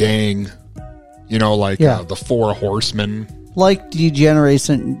wrestling gang, you know, like the 4 Horsemen. Like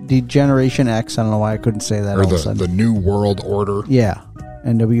Degeneration X. I don't know why I couldn't say that. Or the New World Order. Yeah,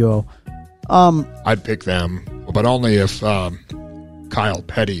 NWO. I'd pick them, but only if Kyle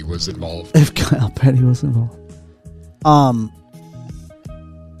Petty was involved. If Kyle Petty was involved.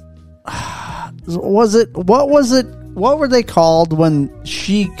 What were they called when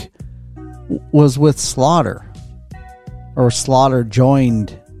Sheik was with Slaughter? Or Slaughter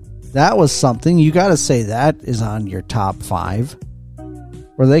joined? That was something. You got to say that is on your top 5.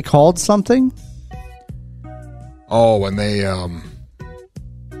 Were they called something? Oh, when they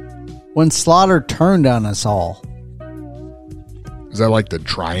when Slaughter turned on us all. Is that like the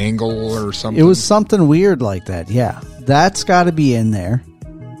Triangle or something? It was something weird like that. Yeah, that's got to be in there.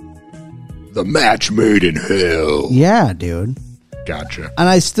 The Match Made in Hell. Yeah, dude. Gotcha. And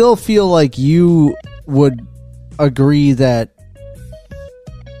I still feel like you would agree that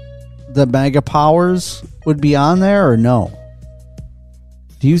the Mega Powers would be on there, or no?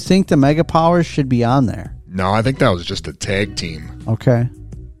 Do you think the Mega Powers should be on there? No, I think that was just a tag team. Okay.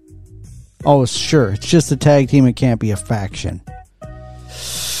 Oh, sure. It's just a tag team. It can't be a faction.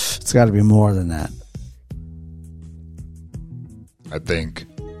 It's got to be more than that. I think.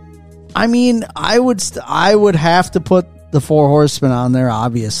 I mean, I would have to put the 4 Horsemen on there,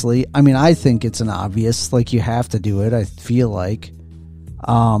 obviously. I mean, I think it's an obvious, like, you have to do it, I feel like.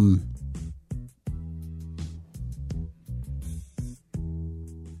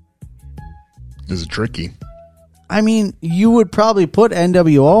 This is tricky. I mean, you would probably put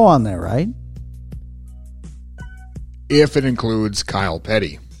NWO on there, right? If it includes Kyle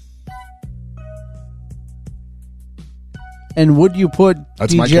Petty. And would you put...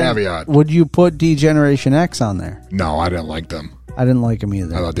 That's my caveat. Would you put D-Generation X on there? No, I didn't like them. I didn't like them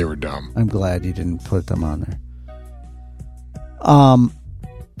either. I thought they were dumb. I'm glad you didn't put them on there.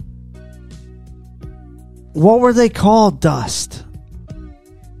 What were they called, Dust?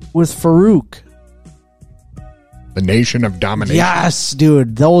 With Farouk. The Nation of Domination. Yes,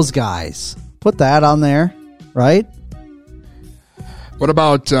 dude, those guys. Put that on there, right? What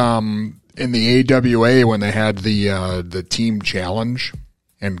about in the AWA when they had the team challenge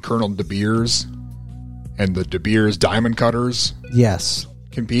and Colonel De Beers and the De Beers Diamond Cutters? Yes.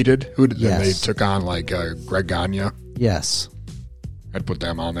 Competed? Who did Yes. they took on like Greg Gagne? Yes. I'd put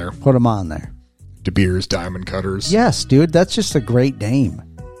them on there. Put them on there. De Beers Diamond Cutters. Yes, dude, that's just a great name.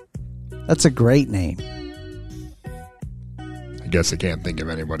 That's a great name. I guess I can't think of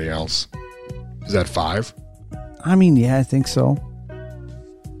anybody else. Is that 5? I mean, yeah, I think so.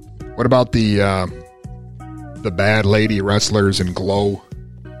 What about the bad lady wrestlers in Glow?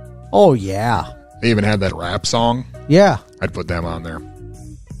 Oh, yeah. They even had that rap song. Yeah. I'd put them on there.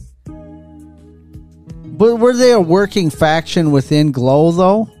 But were they a working faction within Glow,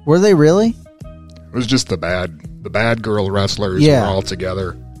 though? Were they really? It was just the bad girl wrestlers Yeah. were all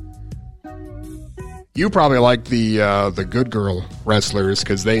together. You probably liked the good girl wrestlers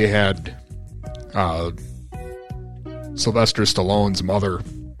because they had Sylvester Stallone's mother,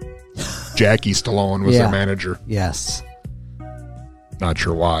 Jackie Stallone, was Yeah. their manager. Yes. Not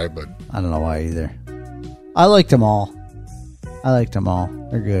sure why, but I don't know why either. I liked them all.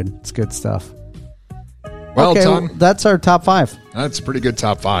 They're good. It's good stuff. well okay, done. That's our top 5. That's a pretty good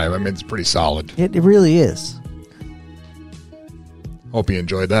top 5. I mean, it's pretty solid. It really is. Hope you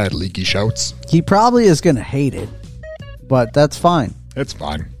enjoyed that, Leaky Shouts. He probably is going to hate it, but that's fine. It's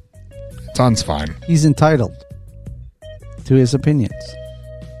fine. Ton's fine. He's entitled to his opinions.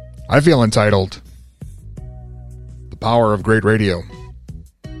 I feel entitled. The power of great radio.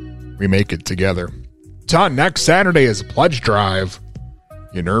 We make it together. Ton, next Saturday is a pledge drive.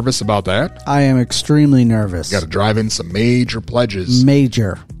 You nervous about that? I am extremely nervous. Got to drive in some major pledges.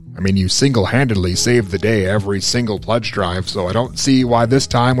 Major. I mean, you single-handedly saved the day every single pledge drive, so I don't see why this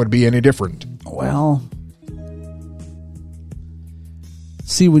time would be any different. Well,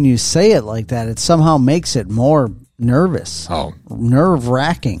 see, when you say it like that, it somehow makes it more nervous. Oh.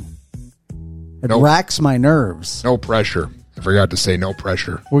 Nerve-wracking. It racks my nerves. No pressure. I forgot to say no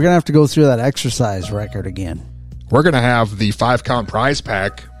pressure. We're going to have to go through that exercise record again. We're going to have the 5-count prize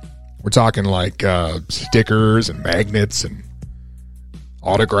pack. We're talking like stickers and magnets and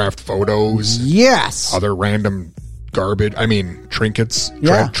autographed photos. Yes. Other random garbage. I mean, trinkets,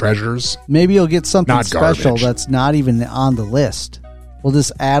 Yeah. treasures. Maybe you'll get something Not special garbage. that's not even on the list. We'll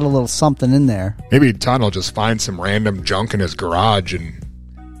just add a little something in there. Maybe Ton will just find some random junk in his garage and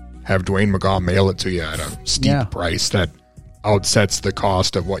have Dwayne McGaw mail it to you at a steep price that outsets the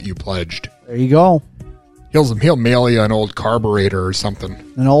cost of what you pledged. There you go. He'll mail you an old carburetor or something.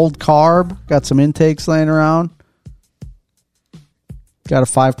 An old carb. Got some intakes laying around. Got a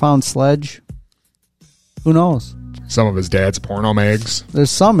 5-pound sledge. Who knows? Some of his dad's porno mags. There's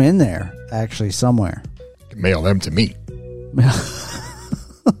some in there, actually, somewhere. Mail them to me.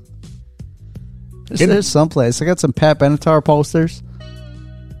 There's someplace. I got some Pat Benatar posters.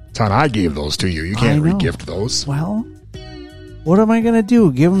 Ton, I gave those to you. You can't regift those. Well, what am I going to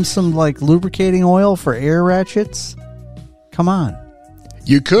do? Give them some like lubricating oil for air ratchets? Come on.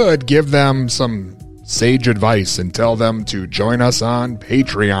 You could give them some sage advice and tell them to join us on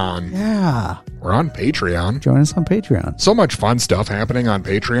Patreon. Yeah. We're on Patreon. Join us on Patreon. So much fun stuff happening on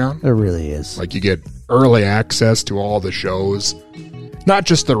Patreon. There really is. Like you get early access to all the shows. Not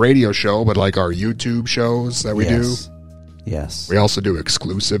just the radio show, but like our YouTube shows that we do. Yes. We also do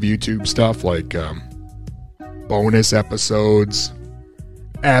exclusive YouTube stuff like bonus episodes,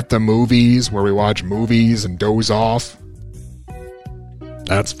 at the movies where we watch movies and doze off.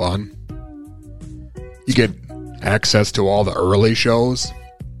 That's fun. You get access to all the early shows.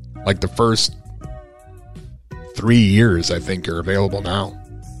 Like the first 3 years, I think, are available now.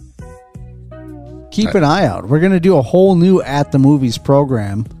 Keep an eye out. We're going to do a whole new At the Movies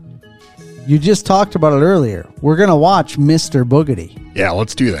program. You just talked about it earlier. We're going to watch Mr. Boogedy. Yeah,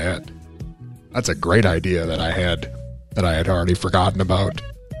 let's do that. That's a great idea that I had already forgotten about.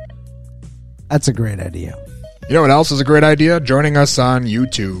 That's a great idea. You know what else is a great idea? Joining us on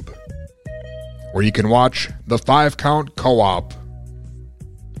YouTube, where you can watch the 5-count co-op,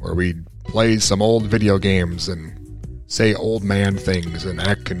 where we play some old video games and say old man things and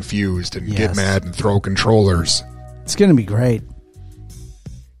act confused and get mad and throw controllers. It's going to be great.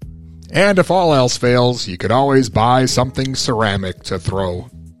 And if all else fails, you could always buy something ceramic to throw.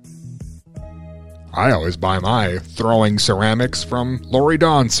 I always buy my throwing ceramics from Lori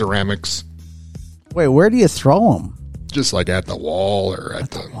Dawn Ceramics. Wait, where do you throw them? Just like at the wall or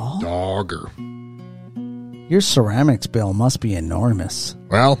at the dog or... Your ceramics bill must be enormous.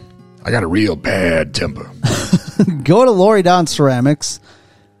 Well, I got a real bad temper. Go to Lori Don Ceramics.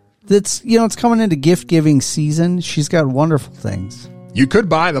 It's coming into gift-giving season. She's got wonderful things. You could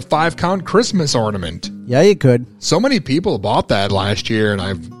buy the 5-count Christmas ornament. Yeah, you could. So many people bought that last year, and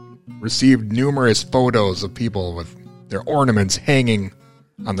I've received numerous photos of people with their ornaments hanging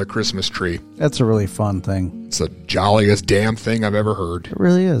on the Christmas tree. That's a really fun thing. It's the jolliest damn thing I've ever heard. It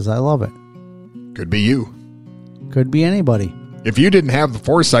really is. I love it. Could be you. Could be anybody. If you didn't have the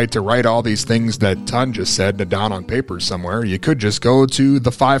foresight to write all these things that Ton just said down on paper somewhere, you could just go to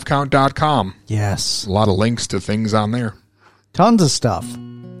the5count.com. Yes. A lot of links to things on there. Tons of stuff.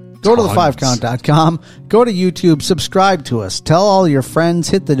 Go to the5count.com. Go to YouTube. Subscribe to us. Tell all your friends.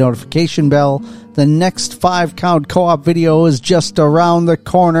 Hit the notification bell. The next 5-count co-op video is just around the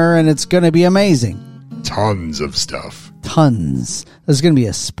corner, and it's going to be amazing. Tons of stuff. Tons. There's going to be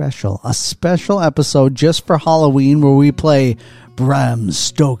a special episode just for Halloween where we play Bram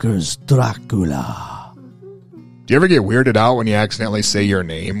Stoker's Dracula. Do you ever get weirded out when you accidentally say your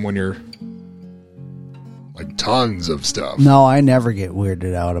name when you're... Like tons of stuff. No, I never get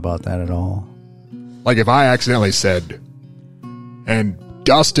weirded out about that at all. Like if I accidentally said, and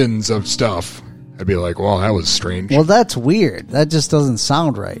dozens of stuff, I'd be like, well, that was strange. Well, that's weird. That just doesn't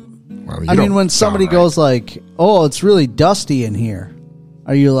sound right. Well, I mean, when somebody goes like, oh, it's really dusty in here,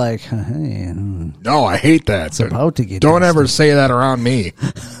 are you like, hey? No, I hate that. It's about to get Don't dusty. ever say that around me.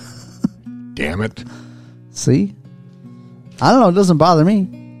 Damn it. See? I don't know. It doesn't bother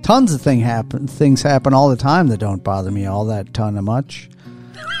me. Tons of things happen all the time that don't bother me all that ton of much.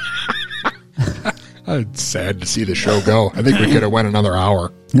 It's sad to see the show go. I think we could have went another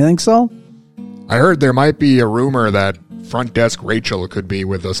hour. You think so? I heard there might be a rumor that Front Desk Rachel could be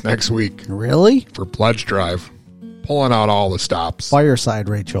with us next week. Really? For Pledge Drive. Pulling out all the stops. Fireside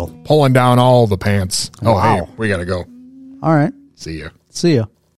Rachel. Pulling down all the pants. Oh, Wow. hey, we got to go. All right. See ya. See ya.